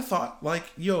could. I thought like,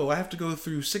 I have to go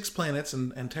through 6 planets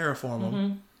and terraform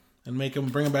them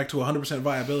and bring them back to 100%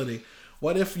 viability.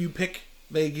 What if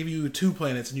they give you 2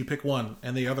 planets and you pick one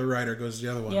and the other writer goes to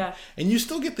the other one? Yeah. And you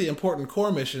still get the important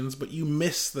core missions, but you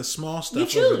miss the small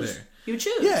stuff over there. You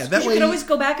choose. Yeah, that way you can always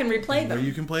go back and replay them. Or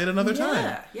you can play it another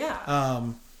time. Yeah.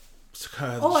 I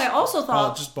also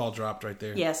thought ball dropped right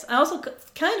there. Yes, I also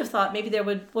kind of thought maybe there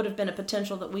would have been a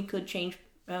potential that we could change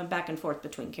back and forth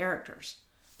between characters.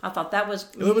 I thought that was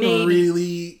it would have been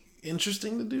really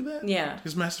interesting to do that. Yeah,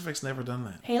 because Mass Effect's never done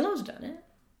that. Halo's done it.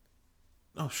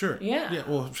 Oh sure. Yeah. Yeah.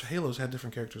 Well, Halo's had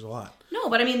different characters a lot. No,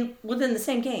 but I mean within the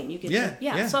same game, you could.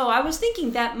 Yeah. So I was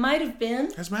thinking that might have been.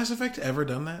 Has Mass Effect ever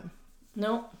done that?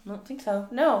 No, I don't think so.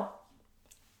 No.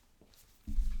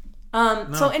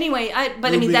 So anyway,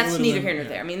 that's neither here nor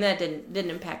there. I mean, that didn't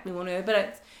impact me one way,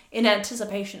 but in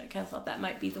anticipation, I kind of thought that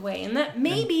might be the way, and that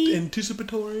maybe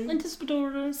anticipatory.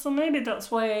 So maybe that's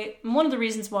why one of the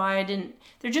reasons why I didn't.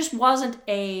 There just wasn't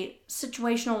a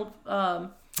situational.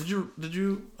 Did you?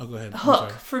 Oh, go ahead.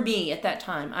 Hook for me at that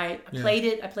time. I played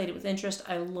it. I played it with interest.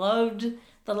 I loved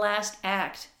the last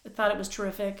act. I thought it was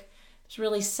terrific. It's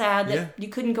really sad that you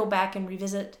couldn't go back and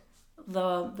revisit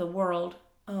the world.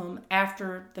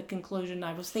 After the conclusion,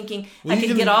 I was thinking I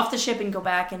could get off the ship and go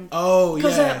back and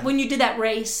because when you did that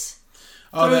race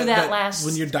through that last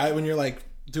when you're like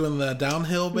doing the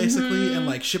downhill basically and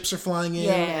like ships are flying in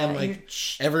and like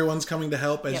everyone's coming to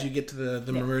help as you get to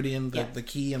the Meridian, the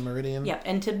key and Meridian. Yeah,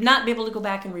 and to not be able to go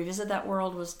back and revisit that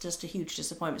world was just a huge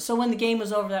disappointment. So when the game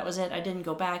was over, that was it. I didn't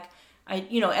go back.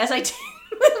 As I did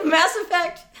with Mass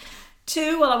Effect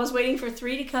 2, while I was waiting for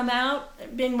 3 to come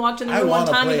out, being walked in the room one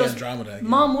time, he goes, Andromeda again.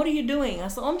 "Mom, what are you doing?" I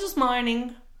said, "I'm just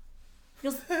mining." He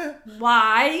goes,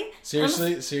 "Why?"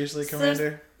 Seriously,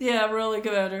 Commander? Yeah, really,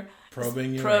 Commander.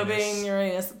 Probing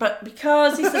Uranus. But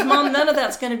because he says, "Mom, none of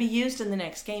that's going to be used in the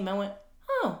next game," I went,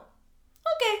 "Oh,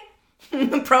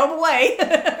 okay." Probe away.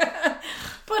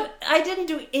 But I didn't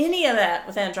do any of that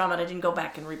with Andromeda. I didn't go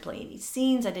back and replay any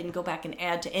scenes. I didn't go back and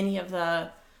add to any of the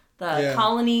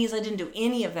colonies. I didn't do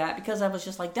any of that because I was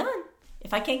just like, done.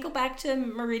 If I can't go back to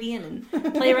Meridian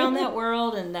and play around that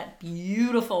world and that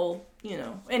beautiful,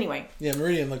 anyway. Yeah,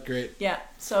 Meridian looked great. Yeah.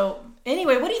 So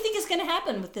anyway, what do you think is going to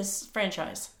happen with this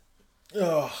franchise?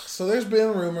 Oh, so there's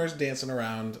been rumors dancing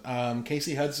around.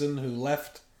 Casey Hudson, who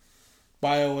left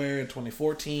BioWare in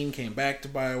 2014, came back to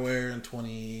BioWare in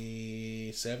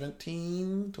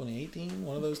 2017, 2018,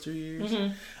 one of those 2 years.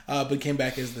 But came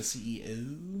back as the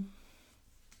CEO.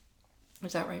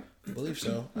 Is that right? I believe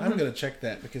so. I'm going to check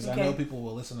that because I know people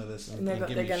will listen to this and they're give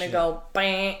me going to shit. go,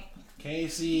 bang.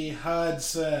 Casey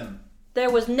Hudson. There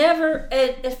was never,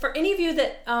 for any of you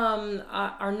that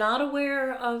are not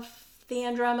aware of the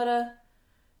Andromeda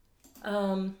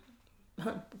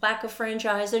lack of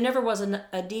franchise, there never was a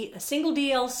single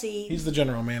DLC. He's the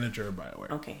general manager of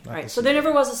BioWare. Okay, all right. So there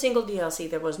never was a single DLC.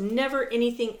 There was never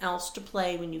anything else to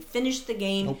play when you finished the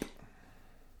game. Nope.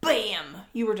 Bam!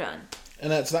 You were done.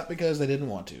 And that's not because they didn't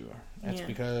want to. That's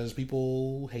because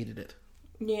people hated it.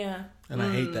 Yeah. And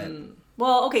I hate that.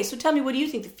 Well, okay, so tell me, what do you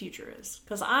think the future is?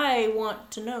 Because I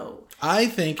want to know. I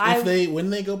think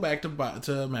when they go back to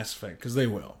Mass Effect, because they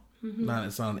will.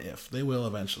 It's not an if. They will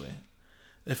eventually.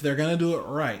 If they're going to do it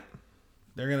right,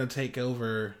 they're going to take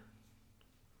over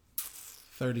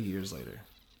 30 years later.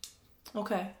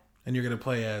 Okay. And you're going to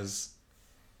play as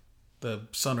the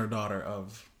son or daughter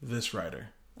of this writer.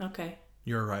 Okay.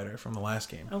 Your writer from the last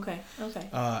game. Okay.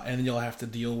 And you'll have to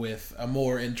deal with a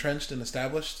more entrenched and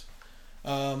established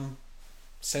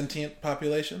sentient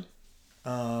population.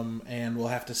 And we'll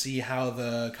have to see how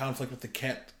the conflict with the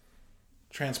Kett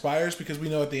transpires, because we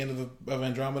know at the end of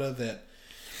Andromeda that...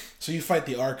 So you fight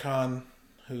the Archon,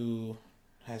 who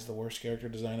has the worst character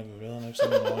design of a villain I've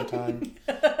seen in a long time.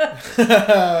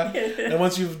 And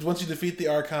once you defeat the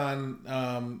Archon,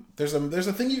 there's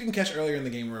a thing you can catch earlier in the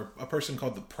game where a person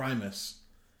called the Primus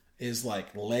is like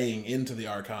laying into the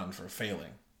Archon for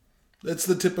failing. That's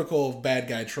the typical bad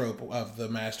guy trope of the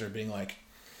Master being like,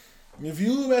 if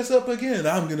you mess up again,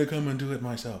 I'm gonna come and do it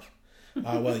myself.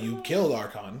 Well, you killed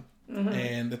Archon,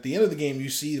 and at the end of the game, you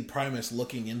see Primus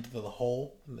looking into the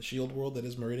hole in the shield world that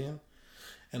is Meridian,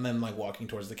 and then like walking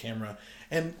towards the camera.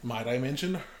 And might I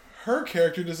mention, her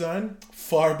character design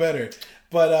far better.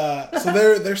 But so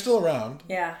they're still around.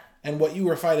 Yeah. And what you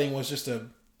were fighting was just a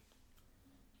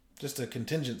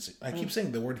contingency. I keep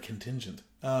saying the word contingent.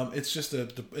 It's just a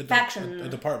faction. A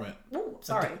department. Oh,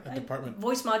 sorry. A department.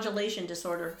 Voice modulation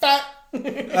disorder.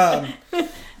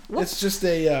 It's just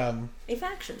a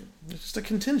faction. It's just a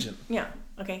contingent. Yeah.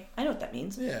 Okay. I know what that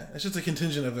means. Yeah, it's just a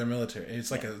contingent of their military.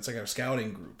 It's like a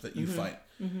scouting group that you fight.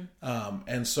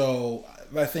 And so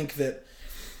I think that.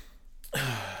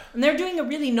 And they're doing a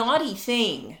really naughty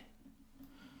thing,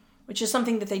 which is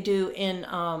something that they do in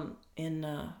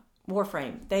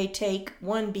Warframe. They take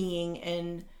one being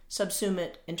and subsume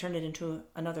it and turn it into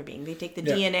another being. They take the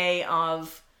DNA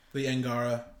of the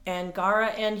Angara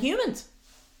and humans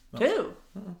too.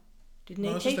 Didn't they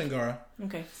it's take? just Angara.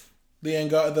 Okay.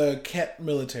 The Ket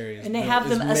military, And they have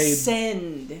them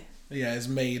ascend. Yeah, is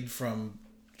made from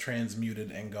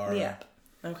transmuted Angara. Yeah.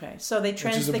 Okay, so they Which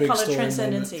is a big call it story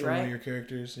transcendency, moment for right? one of your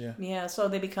characters, yeah. Yeah, so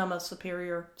they become a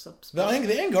superior.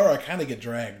 The Angara kind of get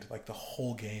dragged like the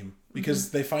whole game because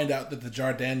they find out that the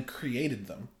Jardan created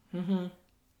them. Mm-hmm.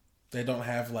 They don't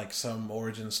have like some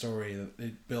origin story that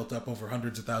they built up over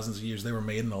hundreds of thousands of years. They were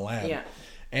made in the lab. Yeah.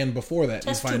 And before that,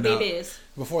 Test tube babies.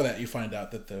 Before that, you find out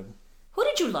that Who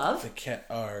did you love? the Ket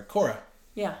are Korra.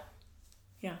 Yeah.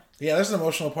 Yeah. Yeah, there's an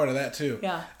emotional part of that too.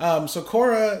 Yeah. So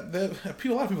Korra,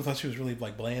 a lot of people thought she was really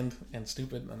like bland and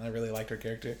stupid, and I really liked her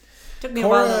character. Took me a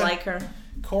while to like her.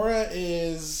 Korra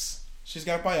she's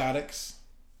got biotics,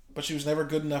 but she was never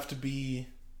good enough to be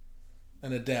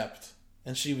an adept,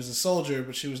 and she was a soldier,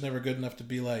 but she was never good enough to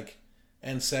be like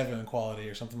N7 quality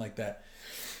or something like that.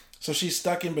 So she's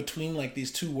stuck in between like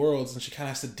these two worlds, and she kind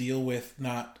of has to deal with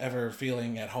not ever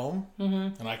feeling at home.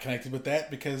 Mm-hmm. And I connected with that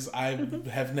because I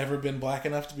have never been black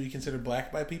enough to be considered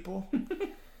black by people,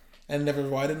 and never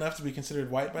white enough to be considered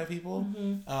white by people.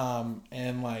 Mm-hmm.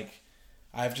 And like,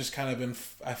 I've just kind of been.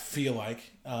 I feel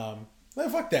like,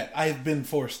 fuck that. I've been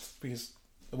forced because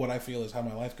what I feel is how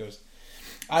my life goes.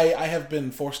 I have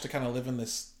been forced to kind of live in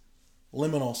this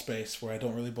liminal space where I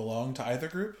don't really belong to either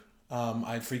group.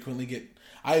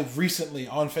 I recently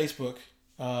on Facebook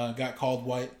got called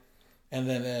white, and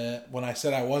then when I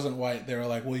said I wasn't white, they were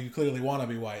like, "Well, you clearly want to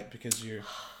be white because your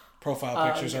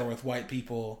profile pictures are with white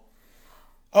people."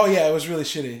 Oh yeah, it was really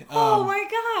shitty. Oh my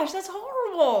gosh, that's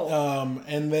horrible.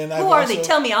 And then who are they?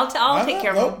 Tell me, I'll take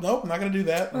care of them. Nope, I'm not gonna do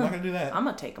that. I'm not gonna do that. I'm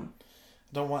gonna take them.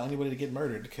 Don't want anybody to get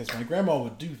murdered because my grandma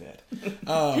would do that.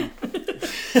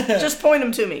 Just point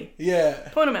them to me. Yeah.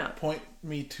 Point them out. Point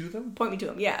me to them? Point me to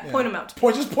them. Yeah. Point them out.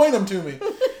 Just point them to me.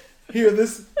 Here,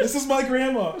 this is my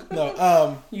grandma.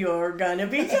 No. You're gonna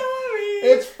be sorry.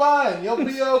 It's fine. You'll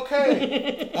be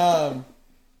okay.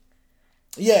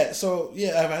 Yeah. So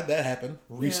I've had that happen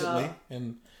recently,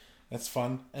 and that's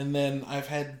fun. And then I've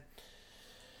had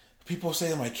people say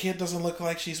that my kid doesn't look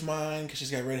like she's mine because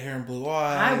she's got red hair and blue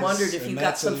eyes. I wondered if you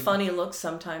got some funny looks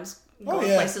sometimes. Going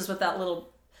places with that little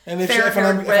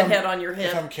fair-haired redhead on your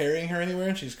hip. If I'm carrying her anywhere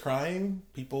and she's crying,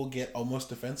 people get almost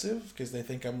defensive because they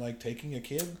think I'm like taking a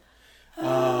kid.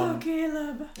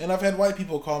 Caleb. And I've had white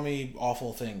people call me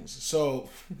awful things. So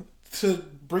to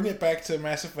bring it back to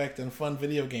Mass Effect and fun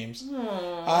video games,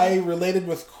 I related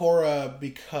with Korra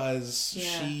because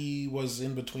she was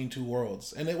in between two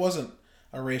worlds. And it wasn't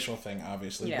a racial thing,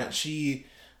 obviously, but she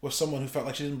was someone who felt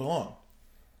like she didn't belong.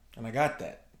 And I got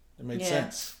that. It made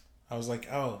sense. I was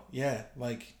like, oh, yeah,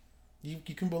 like, you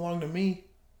can belong to me.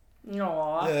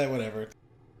 Aww. Yeah, whatever.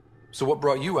 So what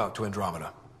brought you out to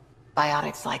Andromeda?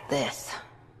 Biotics like this.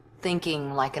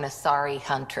 Thinking like an Asari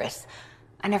huntress.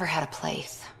 I never had a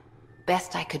place.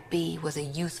 Best I could be was a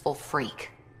useful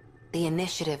freak. The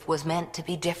initiative was meant to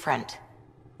be different.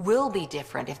 Will be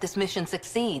different if this mission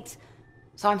succeeds.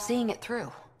 So I'm seeing it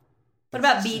through. What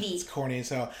about BD? It's corny as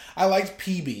hell. I liked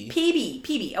PB.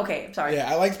 PB. Okay, I'm sorry. Yeah,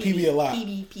 I liked PB a lot.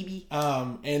 PB.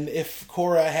 And if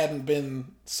Korra hadn't been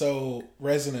so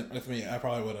resonant with me, I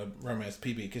probably would have romanced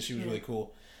PB because she was really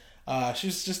cool.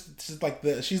 She's like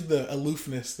she's the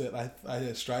aloofness that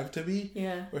I strive to be.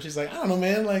 Yeah. Where she's like, I don't know,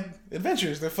 man, like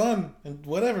adventures, they're fun and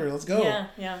whatever, let's go.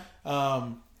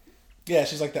 Yeah. Yeah,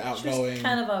 she's like the outgoing. She's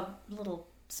kind of a little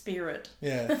spirit.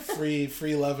 Yeah, free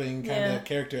loving kind of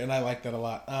character, and I like that a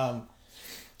lot.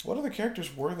 What other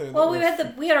characters were there? Well, we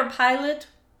had our pilot.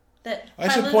 I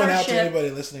should point out to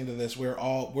anybody listening to this,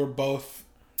 we're both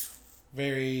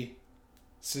very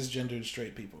cisgendered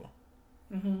straight people.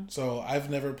 Mm-hmm. So I've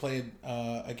never played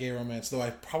a gay romance, though I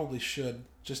probably should,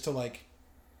 just to like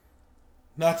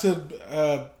not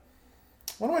to.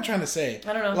 What am I trying to say?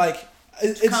 I don't know. Like,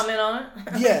 it's Comment on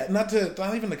it. yeah, not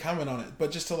even to comment on it,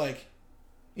 but just to like,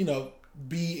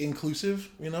 be inclusive,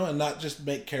 and not just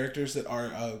make characters that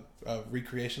are a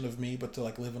recreation of me, but to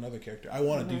like live another character. I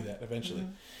want to do that eventually.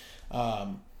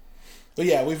 But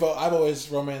yeah, I've always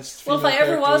romanced. Well, if female I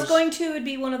ever was characters. going to, it'd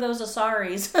be one of those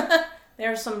Asaris.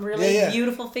 There are some really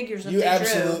beautiful figures that You they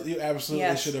absolutely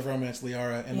Yes. should have romanced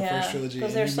Liara in the Yeah, first trilogy,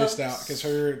 'cause and you they're missed out because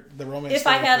the romance. If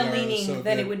I story had with a Liara was leaning, so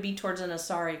then good. it would be towards an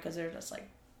Asari because they're just like,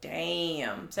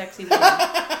 damn, sexy women.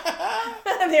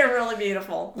 They're really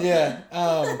beautiful. Yeah.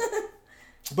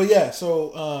 But yeah,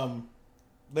 so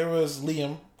there was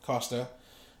Liam Costa.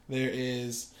 There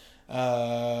is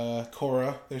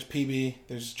Cora. There's PB.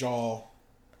 There's Jaal.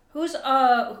 Who's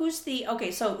our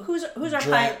pilot?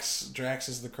 Drax. Drax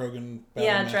is the Krogan battle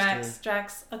Yeah, master.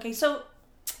 Drax. Okay, so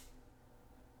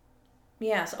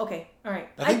yes, okay, all right.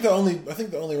 I think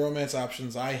the only romance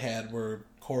options I had were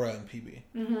Cora and PB.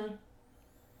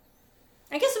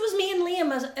 I guess it was me and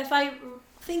Liam, if I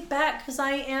think back, because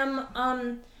I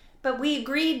am. But we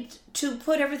agreed to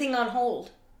put everything on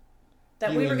hold.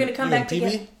 That we were going to come back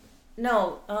together.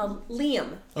 No,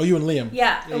 Liam. Oh, you and Liam.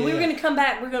 Yeah, and we were going to come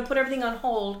back. We were going to put everything on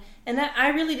hold, and that I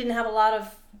really didn't have a lot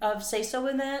of say so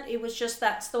in that. It was just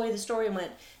that's the way the story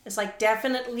went. It's like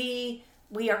definitely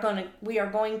we're going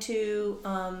to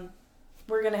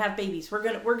have babies. We're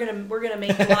gonna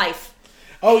make life.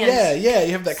 Oh, and, yeah.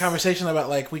 You have that conversation about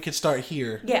like we could start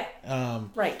here. Yeah.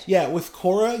 Right. Yeah, with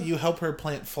Cora, you help her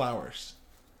plant flowers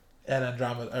at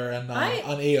Andromeda or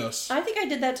on Eos. I think I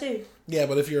did that too. Yeah,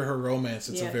 but if you're her romance,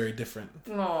 it's a very different.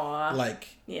 Aww. Like,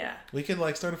 yeah, we could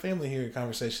like start a family here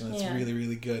conversation. That's really,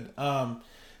 really good.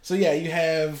 So yeah, you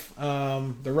have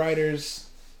the writers,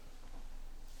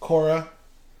 Cora,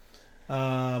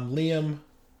 Liam,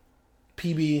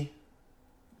 PB,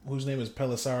 whose name is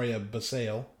Pelisaria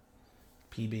Basale,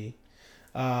 PB,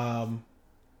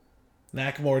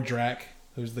 Nakamor Drac,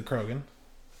 who's the Krogan.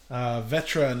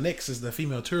 Vetra Nix is the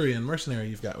female Turian mercenary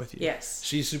you've got with you. Yes.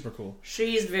 She's super cool.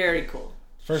 She's very cool.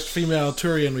 First female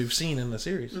Turian we've seen in the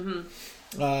series.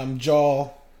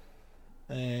 Jaal,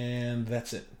 and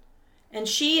that's it. And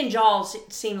she and Jaal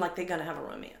seem like they're going to have a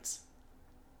romance.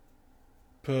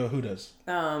 Who does?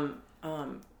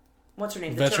 What's her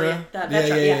name? Vetra?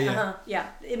 Vetra, Yeah. Yeah.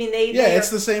 I mean, they it's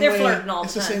the same they're way. flirting all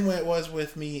It's the the time. same way it was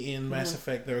with me in Mass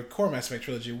Effect, the core Mass Effect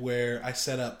trilogy, where I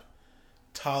set up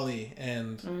Tali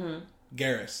and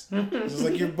Garrus. It's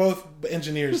like you're both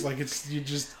engineers. Like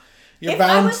you're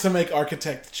bound to make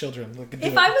architect children. Like,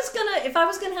 if I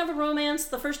was gonna have a romance,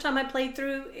 the first time I played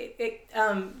through,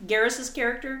 Garrus's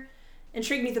character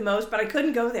intrigued me the most, but I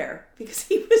couldn't go there because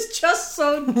he was just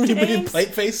so dang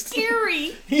plate-faced,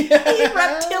 scary. Yeah. He's a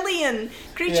reptilian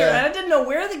creature, Yeah. and I didn't know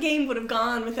where the game would have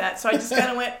gone with that, so I just kind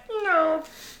of went, no.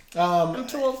 I'm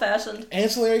too old-fashioned.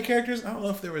 Ancillary characters. I don't know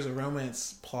if there was a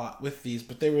romance plot with these,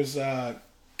 but there was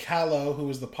Callow, who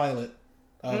was the pilot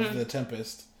of the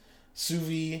Tempest,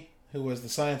 Suvi, who was the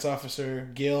science officer,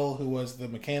 Gil, who was the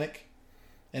mechanic,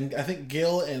 and I think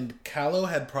Gil and Callow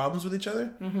had problems with each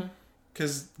other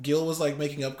because Gil was like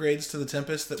making upgrades to the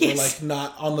Tempest that were like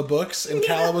not on the books, and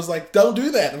Callow was like, "Don't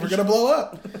do that, we're gonna blow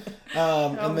up."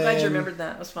 I'm glad you remembered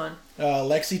that. It was fun.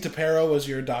 Lexi Tapero was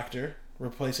your doctor,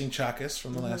 replacing Chakas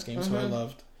from the last game, so I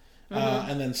loved.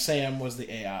 And then Sam was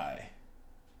the AI.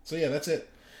 So yeah, that's it.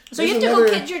 So you have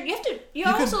to you're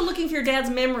also looking for your dad's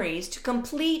memories to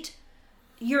complete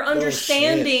your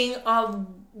understanding of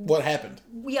what happened.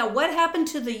 Yeah, what happened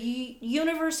to the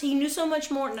universe? He knew so much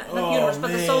more. Not the universe,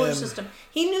 but the solar system.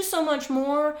 He knew so much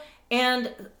more,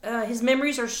 and his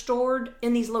memories are stored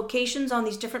in these locations on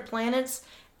these different planets,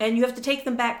 and you have to take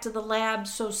them back to the lab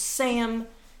so Sam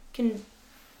can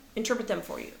interpret them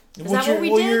for you. Is that what we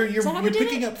did? You're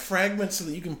picking up fragments so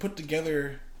that you can put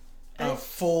together a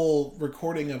full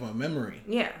recording of a memory.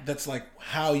 Yeah. That's like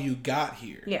how you got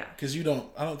here. Yeah. Because I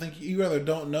don't think you either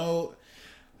don't know.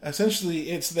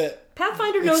 Essentially, it's that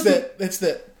Pathfinder knows it's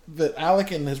that Alec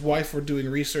and his wife were doing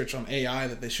research on AI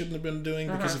that they shouldn't have been doing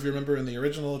because if you remember in the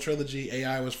original trilogy,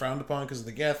 AI was frowned upon because of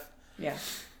the Geth. Yeah.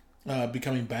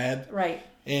 Becoming bad. Right.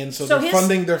 And so they're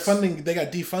funding. They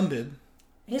got defunded.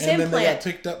 His and implant. then they got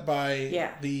picked up by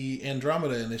the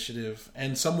Andromeda Initiative,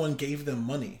 and someone gave them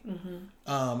money.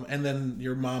 And then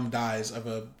your mom dies of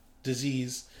a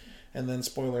disease, and then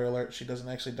spoiler alert, she doesn't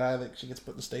actually die. Like she gets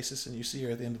put in stasis, and you see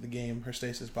her at the end of the game. Her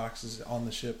stasis box is on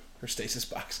the ship. Her stasis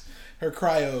box, her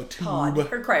cryo tube,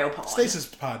 her cryopod, stasis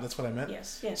pod. That's what I meant.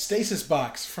 Yes. Stasis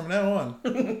box from now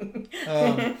on.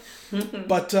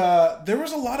 But there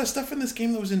was a lot of stuff in this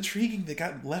game that was intriguing that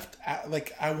got left out.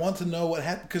 Like I want to know what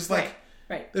happened because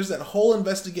Right. There's that whole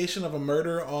investigation of a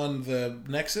murder on the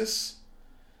Nexus,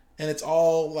 and it's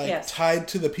all like Yes. tied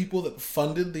to the people that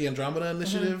funded the Andromeda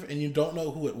Initiative, and you don't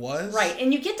know who it was. Right,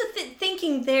 and you get to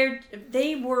thinking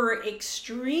they were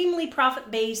extremely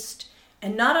profit-based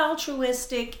and not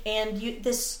altruistic, and And the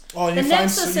you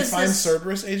Nexus is find this,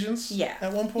 Cerberus agents. yeah,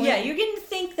 At one point. yeah, you're getting to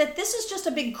think that this is just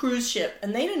a big cruise ship,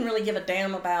 and they didn't really give a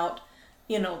damn about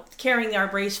carrying our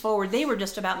race forward. They were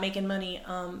just about making money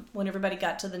when everybody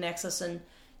got to the Nexus and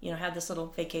had this little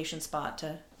vacation spot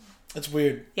to. It's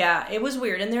weird. Yeah, it was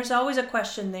weird, and there's always a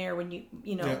question there when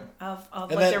of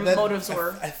And what their motives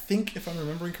were. I think if I'm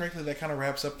remembering correctly, that kind of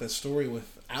wraps up the story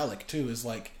with Alec too. Is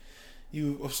like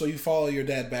you follow your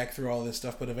dad back through all this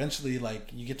stuff, but eventually, like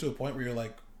you get to a point where you're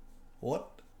like, what?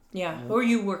 Yeah, who are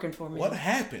you working for, man? What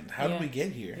happened? How Yeah. did we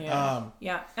get here?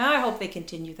 Yeah, and I hope they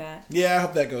continue that. Yeah, I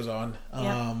hope that goes on.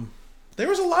 Yeah. There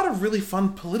was a lot of really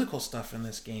fun political stuff in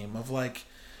this game of like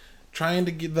trying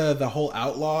to get the whole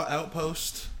outlaw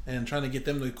outpost and trying to get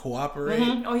them to cooperate.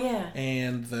 Mhm. Oh yeah,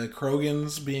 And the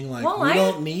Krogans being like, Well, we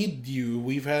don't need you.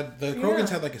 The Krogans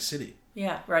had like a city.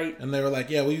 yeah, right. And they were like,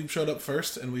 yeah, we showed up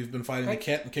first and we've been fighting Right. the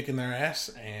Ket and kicking their ass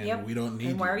and Yep. we don't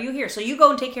need And why you. are you here? So you go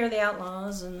and take care of the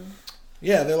outlaws, and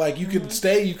Yeah, they're like, you could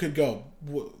stay, you could go.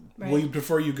 Right. We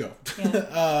prefer you go.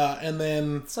 Yeah. And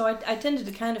then... so I tended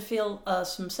to kind of feel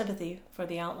some sympathy for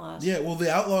the outlaws. Yeah, well,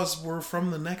 the outlaws were from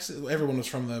the Nexus. Everyone was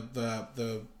from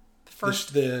the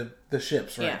First, the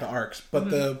ships, right? Yeah. The arcs.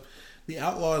 But the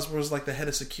outlaws was like the head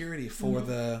of security for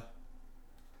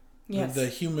yes, the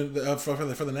human for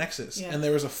the Nexus, Yeah. and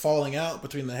there was a falling out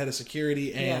between the head of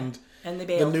security and and they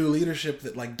the bailed. new leadership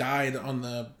that like died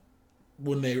on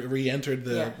when they re-entered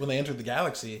when they entered the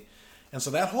galaxy. And so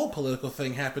that whole political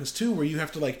thing happens too, where you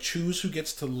have to like choose who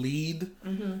gets to lead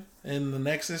in the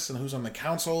Nexus and who's on the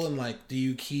council, and like, do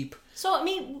you keep? So I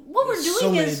mean, what we're doing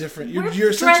So many is different- we're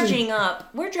you're essentially-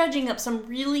 dredging up some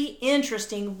really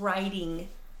interesting writing.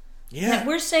 Yeah, That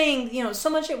we're saying, so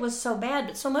much of it was so bad,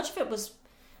 but so much of it was.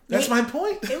 that's my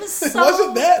point. It was It so-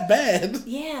 wasn't that bad.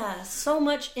 Yeah, so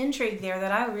much intrigue there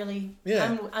that I really.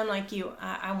 Yeah. I'm like you.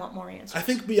 I want more answers. I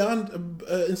think beyond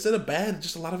instead of bad,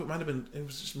 just a lot of it might have been. It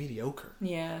was just mediocre,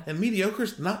 Yeah. and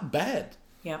mediocre's not bad.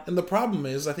 Yeah. And the problem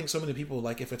is, I think so many people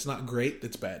like if it's not great,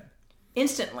 it's bad.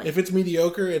 Instantly. If it's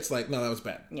mediocre, it's like, no, that was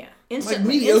bad. Yeah. Like Instantly.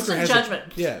 mediocre Instant has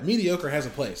judgment. mediocre has a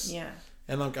place. Yeah.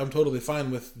 And I'm totally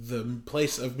fine with the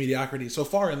place of mediocrity so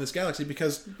far in this galaxy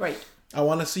because Right. I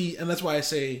want to see, and that's why I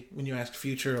say when you ask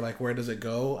future, like where does it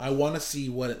go? I want to see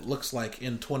what it looks like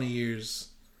in 20 years.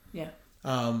 Yeah.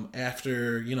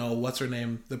 After what's her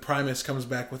name, the Primus comes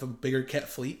back with a bigger Ket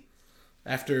fleet.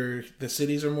 After the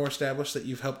cities are more established that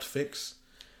you've helped fix.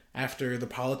 After the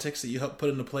politics that you helped put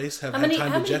into place have had time How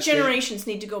to many gestate. generations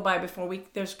need to go by before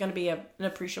there's going to be an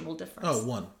appreciable difference? Oh,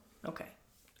 one. Okay.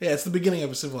 Yeah, it's the beginning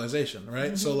of a civilization, right?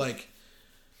 Mm-hmm. So, like,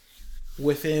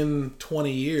 within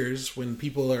 20 years, when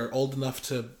people are old enough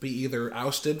to be either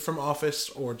ousted from office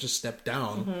or just step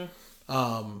down,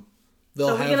 they'll So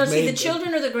we're have going to see made... the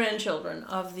children or the grandchildren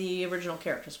of the original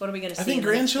characters? What are we going to see? I think in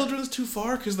the next grandchildren is too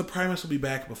far because the Primus will be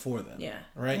back before then. Yeah.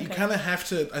 Right? You Okay. kind of have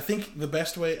to... I think the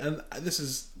best way... And this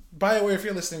is... BioWare, if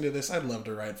you're listening to this, I'd love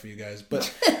to write for you guys. But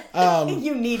one?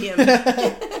 You need him.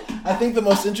 I think the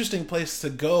most interesting place to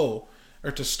go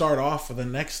or to start off for the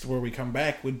next where we come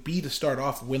back would be to start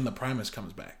off when the Primus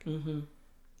comes back.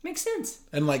 Makes sense.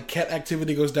 And like Ket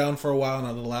activity goes down for a while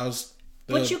and it allows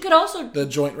But you could also... the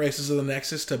joint races of the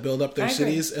Nexus to build up their I agree.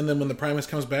 cities, and then when the Primus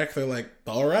comes back, they're like,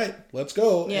 all right, let's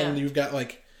go. Yeah. And you've got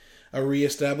like a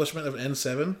reestablishment of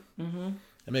N7. Mm-hmm.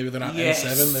 And maybe they're not Yes.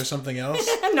 N7, they're something else.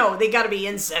 No, they got to be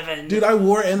in 7. Dude, I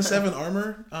wore N7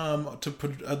 armor to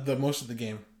the most of the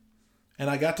game. And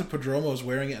I got to Prodromos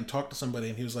wearing it and talked to somebody,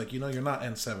 and he was like, you're not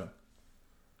N7.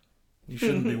 You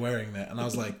shouldn't be wearing that. And I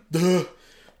was like, duh,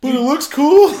 but it looks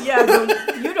cool. Yeah,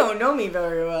 you don't know me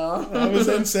very well. I was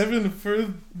N7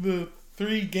 for the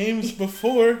 3 games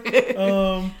before.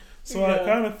 So I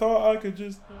kind of thought I could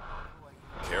just...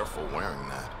 Careful wearing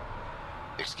that.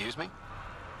 Excuse me?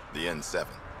 The N7.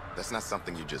 That's not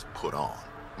something you just put on.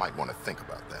 Might want to think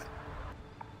about that.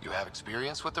 You have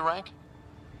experience with the rank?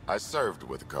 I served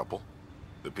with a couple.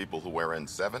 The people who wear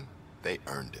N7, they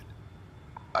earned it.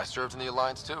 I served in the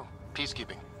Alliance too.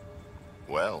 Peacekeeping.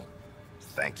 Well,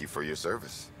 thank you for your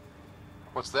service.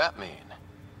 What's that mean?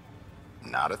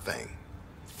 Not a thing.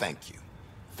 Thank you.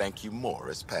 Thank you more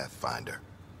as Pathfinder.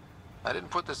 I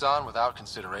didn't put this on without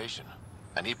consideration.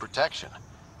 I need protection.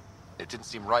 It didn't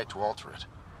seem right to alter it.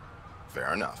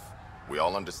 Fair enough. We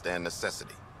all understand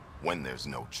necessity, when there's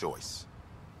no choice.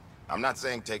 I'm not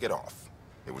saying take it off.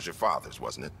 It was your father's,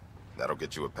 wasn't it? That'll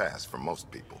get you a pass from most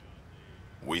people.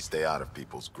 We stay out of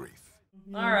people's grief.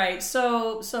 All right.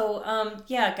 So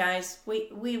yeah, guys,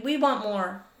 we want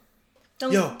more.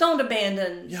 Don't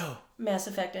abandon Mass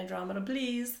Effect Andromeda,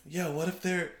 please. Yo, what if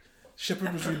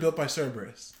Shepard was rebuilt by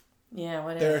Cerberus? Yeah,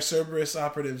 whatever. There are Cerberus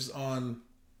operatives on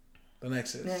the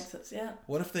Nexus. Yeah.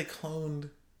 What if they cloned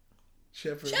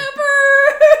Shepard?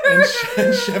 Shepard!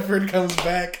 And Shepard comes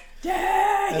back.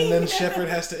 Dang! And then Shepard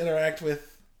has to interact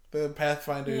with the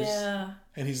Pathfinders. Yeah.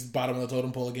 And he's bottom of the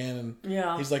totem pole again.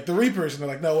 And he's like, the Reapers. And they're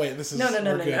like, no, wait, this is... No.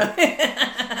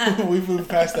 We've moved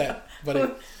past that,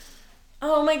 buddy.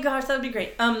 Oh my gosh, that would be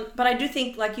great. But I do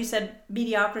think, like you said,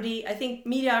 mediocrity. I think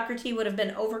mediocrity would have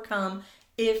been overcome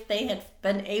if they had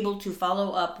been able to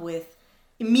follow up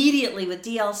immediately with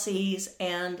DLCs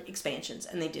and expansions,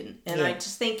 and they didn't. And I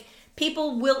just think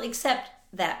people will accept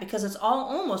that because it's all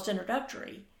almost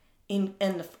introductory in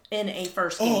a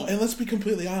first game. Oh, and let's be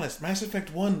completely honest. Mass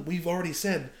Effect 1, we've already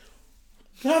said,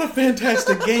 not a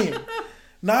fantastic game.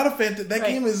 That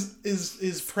game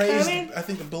is praised, I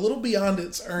think, a little beyond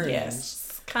its earnings.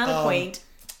 Yes, kind of quaint.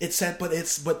 It's set, but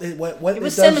it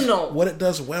was seminal. What it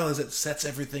does well is it sets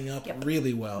everything up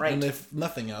really well. Right. And if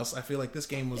nothing else, I feel like this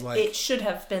game was like... It should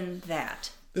have been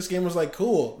that. This game was like,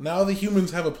 cool, now the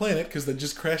humans have a planet because they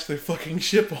just crashed their fucking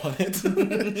ship on it.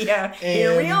 Yeah,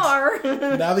 here we are.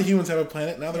 Now the humans have a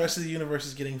planet. Now the rest of the universe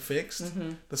is getting fixed.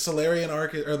 Mm-hmm. The Solarian or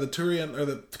the Turian, or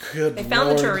the... They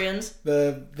found the Turians.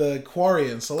 The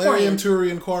Quarian. Solarian,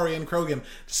 Turian, Quarian, Krogan.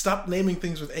 Stop naming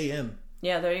things with AN.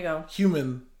 Yeah, there you go.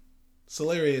 Human,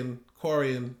 Solarian,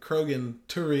 Quarian, Krogan,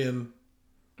 Turian.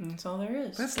 That's all there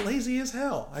is. That's lazy as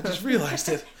hell. I just realized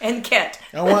it. And Ket.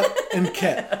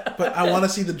 Ket. But I want to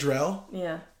see the Drell.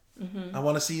 Yeah. Mm-hmm. I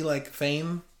want to see, like,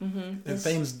 Thane. Mm-hmm. And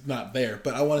Thane's not there,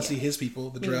 but I want to see his people,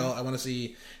 the Drell. Yeah. I want to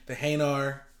see the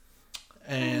Hanar.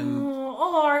 And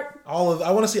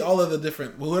I want to see all of the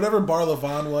different... Whatever Bar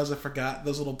Levon was, I forgot.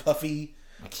 Those little puffy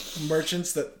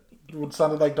merchants that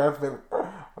sounded like Darth Vader.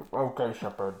 Okay,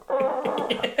 Shepard.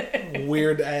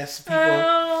 Weird ass people.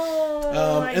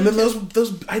 And then those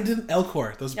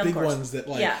Elcor, those big ones that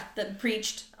that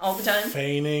preached all the time.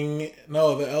 Feigning.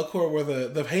 No, the Elcor were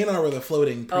the Hanar were the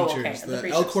floating preachers. The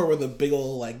Elcor were the big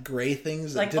old like gray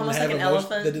things that didn't have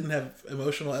elephant. That didn't have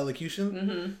emotional elocution.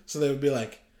 Mm-hmm. So they would be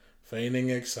like feigning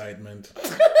excitement.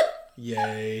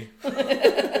 Yay.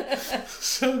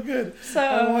 So good. So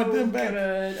I want them back.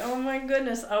 Good. Oh my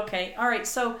goodness. Okay. All right.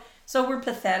 So we're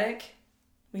pathetic.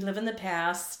 We live in the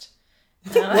past.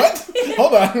 What?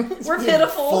 Hold on. We're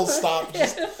pitiful. Full stop.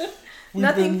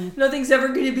 Nothing's ever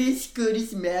going to be as good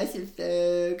as Mass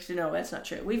Effect. No, that's not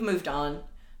true. We've moved on.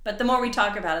 But the more we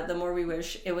talk about it, the more we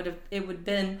wish it would have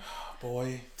been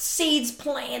seeds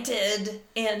planted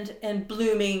and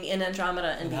blooming in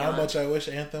Andromeda and beyond. How much I wish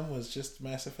Anthem was just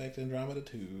Mass Effect Andromeda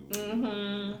 2.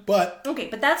 Mm-hmm. But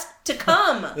that's to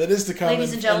come. That is to come,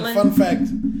 ladies and gentlemen. And fun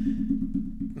fact.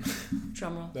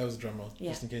 Drum roll. That was a drum roll,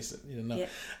 just in case you didn't know.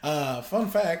 Yeah. Fun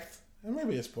fact, and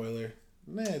maybe a spoiler.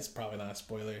 Nah, it's probably not a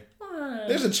spoiler.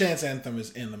 There's a chance Anthem is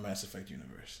in the Mass Effect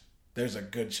universe. There's a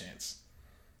good chance.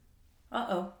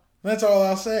 Uh-oh. That's all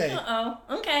I'll say. Uh-oh.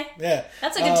 Okay. Yeah.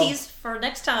 That's a good tease for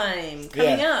next time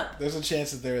coming up. There's a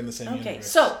chance that they're in the same universe. Okay,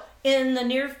 so in the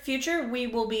near future, we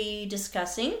will be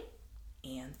discussing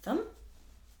Anthem.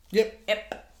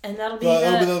 Yep. And that'll be the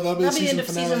end of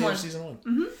season 1.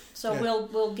 Mm-hmm. So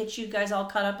we'll get you guys all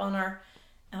caught up on our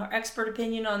expert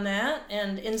opinion on that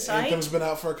and insight. Anthem's been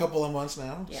out for a couple of months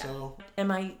now. Yeah. So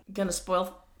am I gonna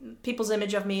spoil people's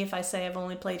image of me if I say I've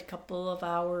only played a couple of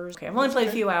hours? Okay, I've only played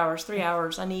a few hours, 3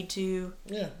 hours. I need to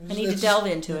delve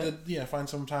into it. Find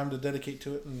some time to dedicate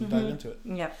to it and dive into it.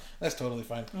 Yeah, that's totally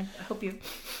fine. I hope you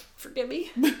forgive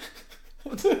me.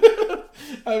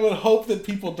 I would hope that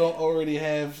people don't already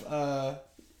have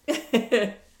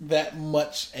that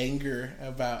much anger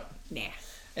about. Nah.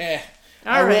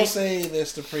 I will say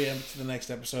this to preempt the next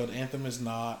episode: Anthem is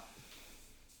not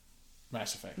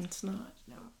Mass Effect. It's not,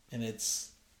 no. And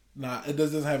it's not. It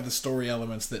doesn't have the story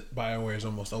elements that BioWare's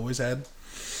almost always had.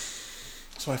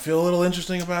 So I feel a little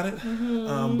interesting about it,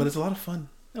 but it's a lot of fun.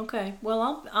 Okay,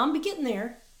 well I'll be getting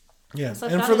there. Yeah,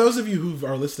 and for those of you who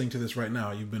are listening to this right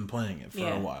now, you've been playing it for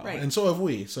a while, right. And so have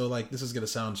we. So this is going to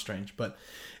sound strange, but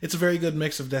it's a very good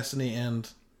mix of Destiny and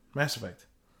Mass Effect,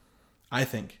 I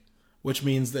think. Which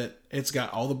means that it's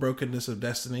got all the brokenness of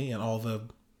Destiny and all the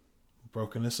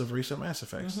brokenness of recent Mass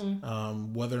Effects.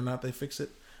 Mm-hmm. Whether or not they fix it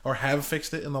or have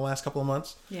fixed it in the last couple of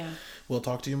months, we'll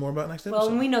talk to you more about next episode. Well,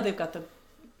 and we know they've got the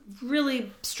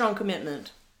really strong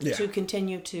commitment to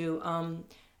continue to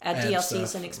add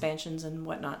DLCs and expansions and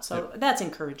whatnot. So that's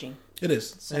encouraging. It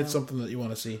is. So. It's something that you want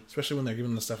to see, especially when they're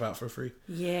giving the stuff out for free.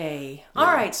 Yay. Yeah.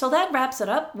 All right, so that wraps it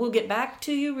up. We'll get back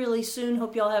to you really soon.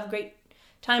 Hope you all have a great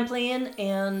time playing,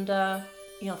 and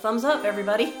thumbs up,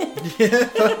 everybody.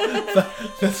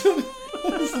 That's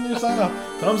the new sign off.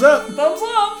 Thumbs up. Thumbs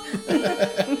up.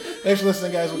 Thanks for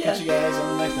listening, guys. We'll catch you guys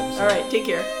on the next episode. All right, take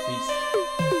care. Peace.